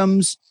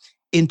atoms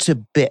into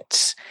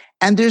bits.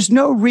 And there's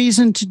no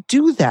reason to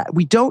do that.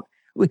 We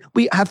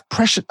have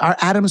precious, our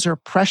atoms are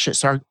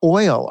precious, our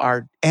oil,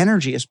 our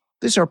energy is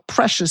these are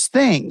precious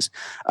things.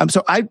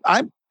 So I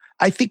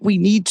think we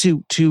need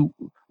to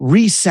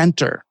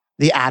recenter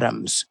the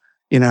atoms,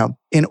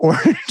 in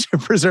order to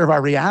preserve our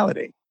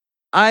reality.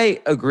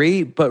 I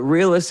agree, but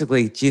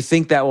realistically, do you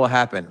think that will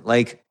happen?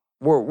 Like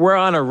we're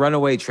on a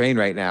runaway train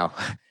right now.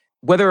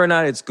 Whether or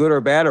not it's good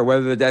or bad, or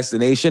whether the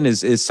destination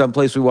is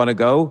someplace we want to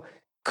go,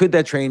 could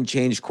that train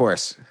change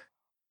course?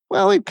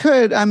 Well, it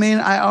could. I mean,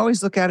 I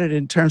always look at it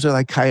in terms of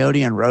like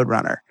Coyote and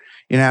Roadrunner.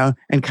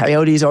 And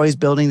Coyote's always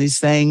building these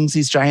things,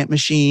 these giant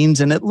machines.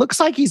 And it looks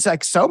like he's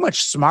like so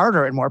much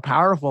smarter and more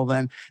powerful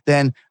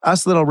than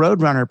us little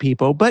Roadrunner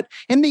people. But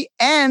in the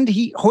end,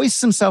 he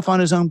hoists himself on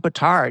his own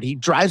petard. He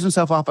drives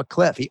himself off a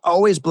cliff. He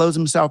always blows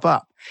himself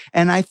up.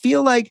 And I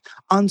feel like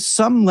on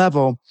some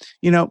level,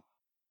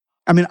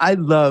 I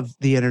love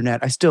the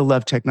internet. I still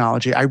love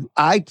technology.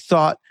 I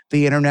thought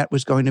the internet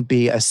was going to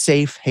be a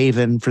safe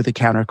haven for the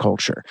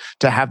counterculture,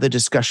 to have the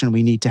discussion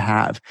we need to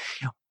have.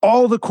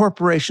 All the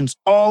corporations,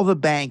 all the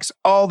banks,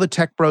 all the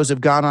tech bros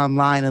have gone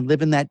online and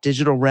live in that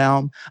digital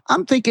realm.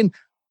 I'm thinking,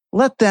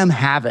 let them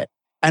have it,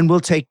 and we'll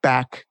take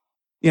back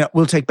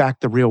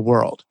the real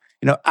world.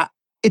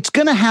 It's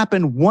going to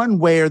happen one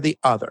way or the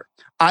other.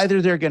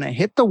 Either they're going to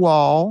hit the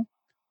wall,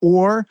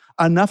 or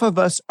enough of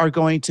us are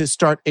going to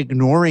start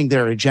ignoring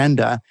their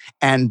agenda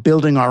and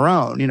building our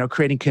own,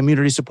 creating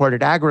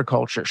community-supported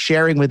agriculture,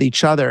 sharing with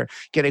each other,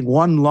 getting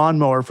one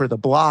lawnmower for the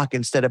block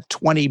instead of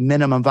 20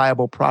 minimum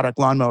viable product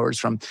lawnmowers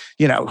from,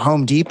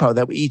 Home Depot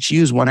that we each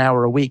use 1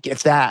 hour a week,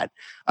 if that.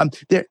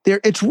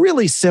 It's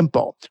really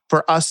simple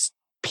for us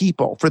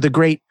people, for the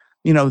great,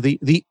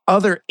 the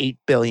other 8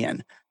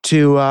 billion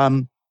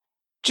to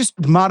just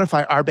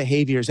modify our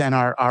behaviors and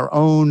our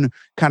own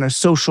kind of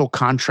social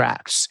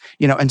contracts,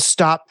 and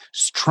stop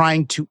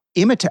trying to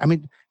imitate.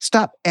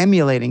 Stop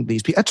emulating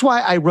these people. That's why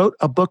I wrote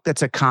a book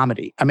that's a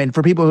comedy.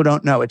 For people who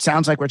don't know, it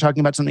sounds like we're talking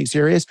about something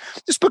serious.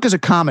 This book is a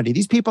comedy.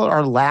 These people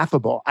are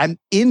laughable. I'm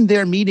in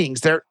their meetings.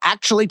 They're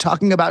actually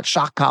talking about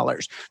shock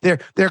collars. They're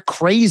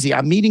crazy.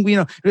 I'm meeting,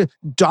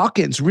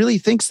 Dawkins really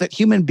thinks that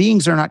human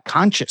beings are not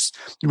conscious.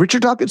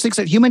 Richard Dawkins thinks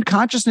that human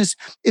consciousness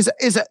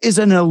is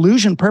an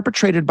illusion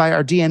perpetrated by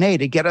our DNA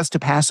to get us to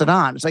pass it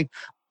on. It's like,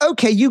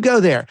 okay, you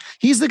go there.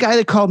 He's the guy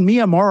that called me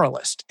a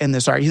moralist in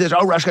this article. He says,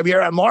 "Oh, Rushkoff,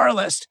 you're a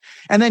moralist."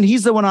 And then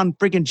he's the one on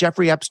freaking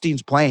Jeffrey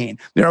Epstein's plane,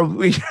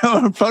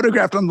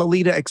 photographed on the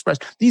Lolita Express.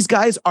 These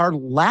guys are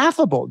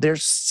laughable. They're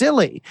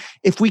silly.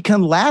 If we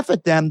can laugh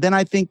at them, then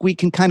I think we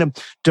can kind of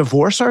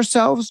divorce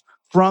ourselves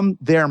from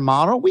their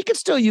model. We could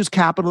still use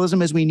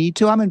capitalism as we need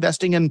to. I'm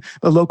investing in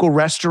a local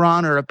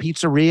restaurant or a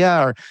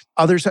pizzeria or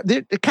others.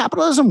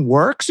 Capitalism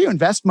works. You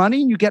invest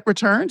money and you get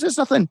returns. There's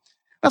nothing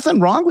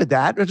wrong with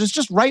that. It's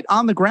just right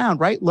on the ground,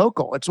 right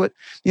local. It's what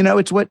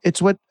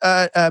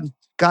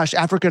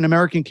African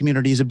American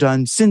communities have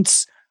done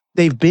since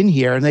they've been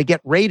here, and they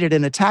get raided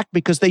and attacked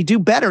because they do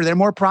better. They're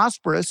more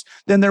prosperous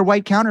than their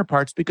white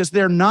counterparts because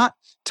they're not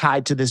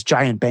tied to this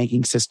giant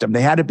banking system.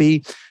 They had to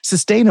be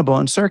sustainable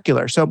and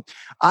circular. So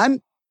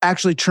I'm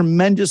actually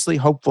tremendously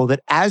hopeful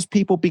that as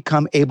people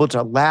become able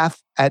to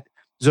laugh at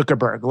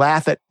Zuckerberg,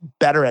 laugh at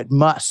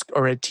Musk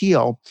or at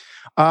Thiel,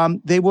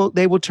 they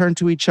will turn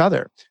to each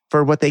other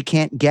for what they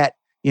can't get,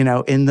 in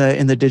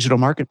the digital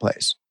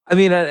marketplace. I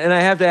mean, and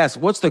I have to ask,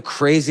 what's the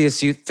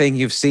craziest thing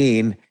you've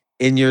seen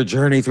in your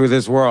journey through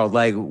this world?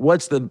 Like,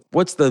 what's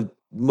the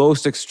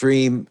most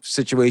extreme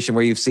situation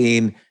where you've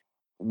seen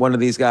one of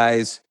these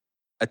guys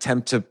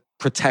attempt to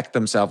protect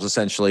themselves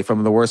essentially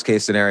from the worst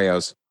case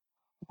scenarios?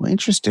 Well,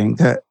 interesting.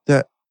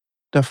 The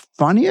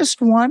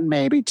funniest one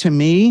maybe to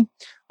me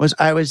was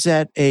I was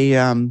at a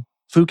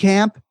food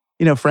camp,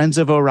 Friends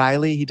of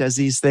O'Reilly. He does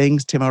these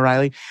things, Tim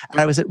O'Reilly.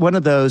 And I was at one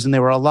of those, and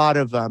there were a lot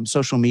of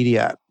social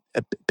media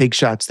big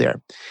shots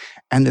there.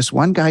 And this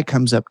one guy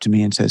comes up to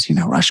me and says,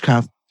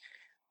 Rushkoff,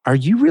 are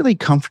you really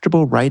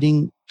comfortable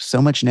writing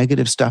so much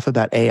negative stuff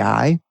about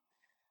AI? I'm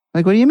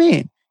like, what do you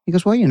mean? He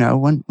goes, well,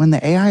 when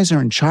the AIs are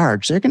in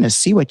charge, they're going to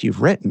see what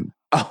you've written.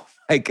 Oh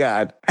my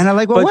God. And I'm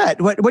like, well,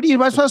 what are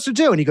you supposed to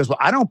do? And he goes, well,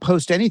 I don't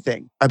post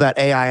anything about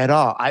AI at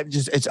all. I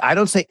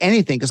don't say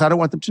anything because I don't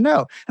want them to know.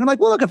 And I'm like,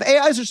 well, look, if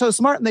AIs are so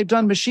smart and they've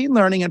done machine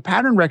learning and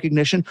pattern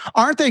recognition,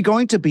 aren't they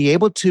going to be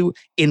able to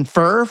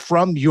infer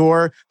from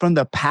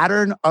the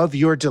pattern of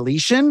your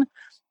deletion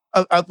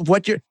of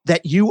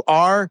that you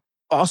are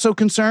also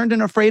concerned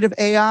and afraid of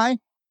AI? And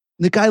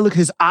the guy, look,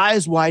 his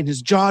eyes widen,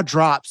 his jaw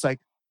drops like,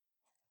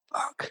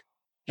 fuck,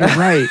 you're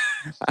right.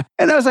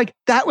 And I was like,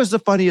 that was the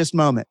funniest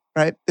moment,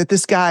 right? That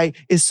these guys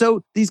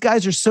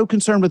are so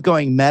concerned with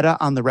going meta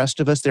on the rest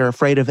of us. They're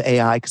afraid of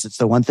AI because it's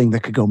the one thing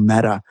that could go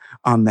meta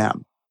on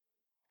them.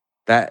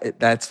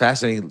 That's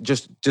fascinating.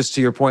 Just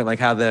to your point, like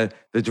how the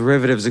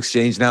derivatives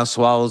exchange now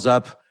swallows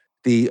up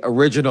the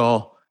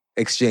original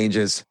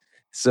exchanges.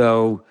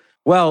 So,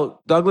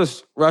 well,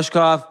 Douglas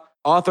Rushkoff,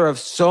 author of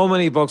so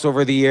many books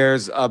over the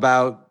years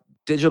about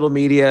digital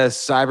media,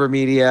 cyber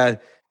media.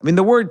 I mean,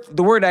 the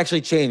word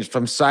actually changed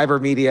from cyber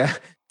media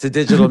to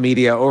digital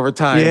media over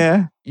time.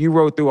 Yeah. You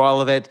wrote through all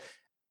of it,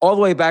 all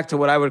the way back to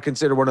what I would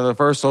consider one of the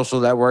first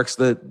social networks,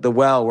 the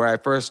Well, where I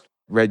first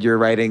read your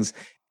writings.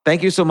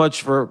 Thank you so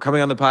much for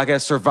coming on the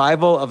podcast.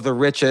 Survival of the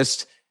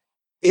Richest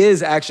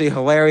is actually a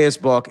hilarious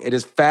book. It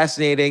is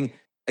fascinating.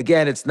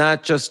 Again, it's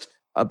not just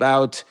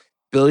about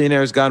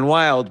billionaires gone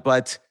wild,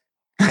 but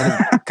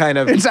kind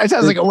of it sounds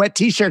like a wet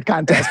t-shirt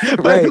contest,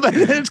 right. but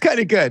it's kind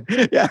of good.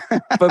 Yeah.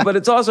 but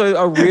it's also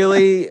a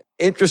really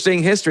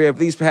interesting history of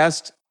these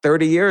past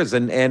 30 years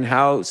and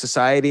how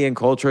society and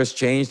culture has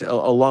changed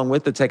along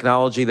with the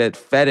technology that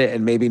fed it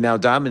and maybe now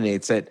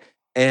dominates it.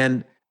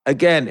 And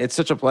again, it's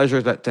such a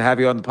pleasure to have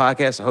you on the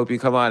podcast. I hope you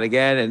come on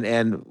again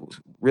and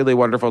really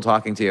wonderful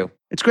talking to you.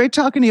 It's great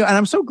talking to you. And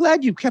I'm so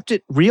glad you kept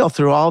it real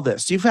through all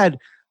this. You've had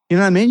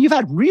You've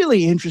had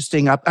really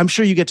interesting I'm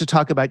sure you get to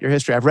talk about your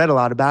history. I've read a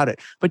lot about it,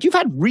 but you've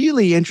had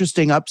really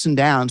interesting ups and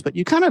downs, but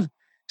you kind of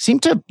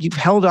you've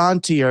held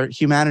on to your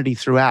humanity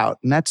throughout.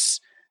 And that's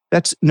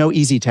no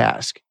easy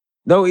task.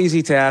 No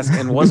easy task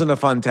and wasn't a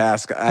fun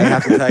task. I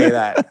have to tell you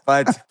that,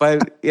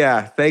 but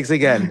yeah, thanks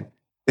again.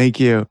 Thank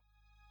you.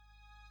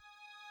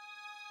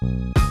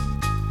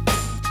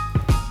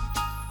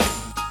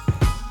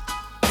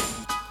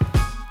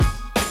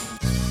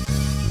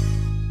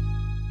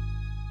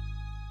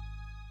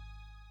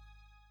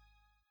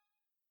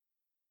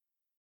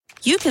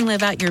 You can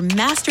live out your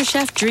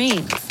MasterChef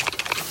dreams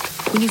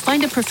when you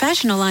find a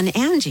professional on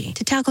Angie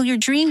to tackle your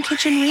dream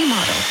kitchen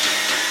remodel.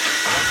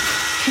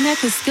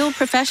 Connect with skilled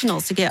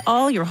professionals to get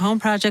all your home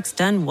projects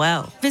done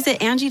well.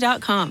 Visit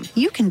Angie.com.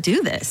 You can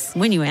do this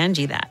when you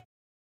Angie that.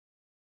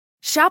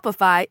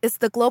 Shopify is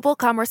the global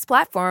commerce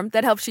platform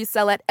that helps you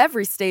sell at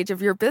every stage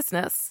of your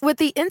business. With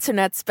the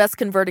internet's best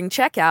converting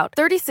checkout,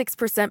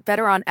 36%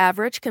 better on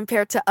average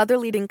compared to other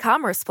leading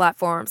commerce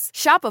platforms,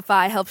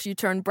 Shopify helps you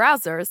turn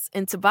browsers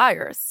into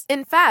buyers.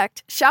 In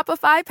fact,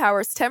 Shopify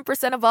powers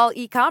 10% of all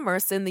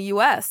e-commerce in the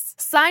U.S.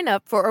 Sign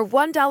up for a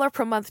 $1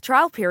 per month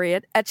trial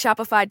period at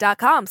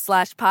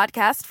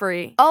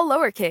shopify.com/podcast-free. All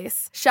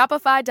lowercase,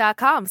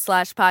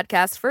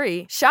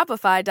 shopify.com/podcast-free,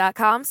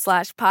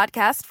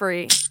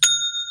 shopify.com/podcast-free.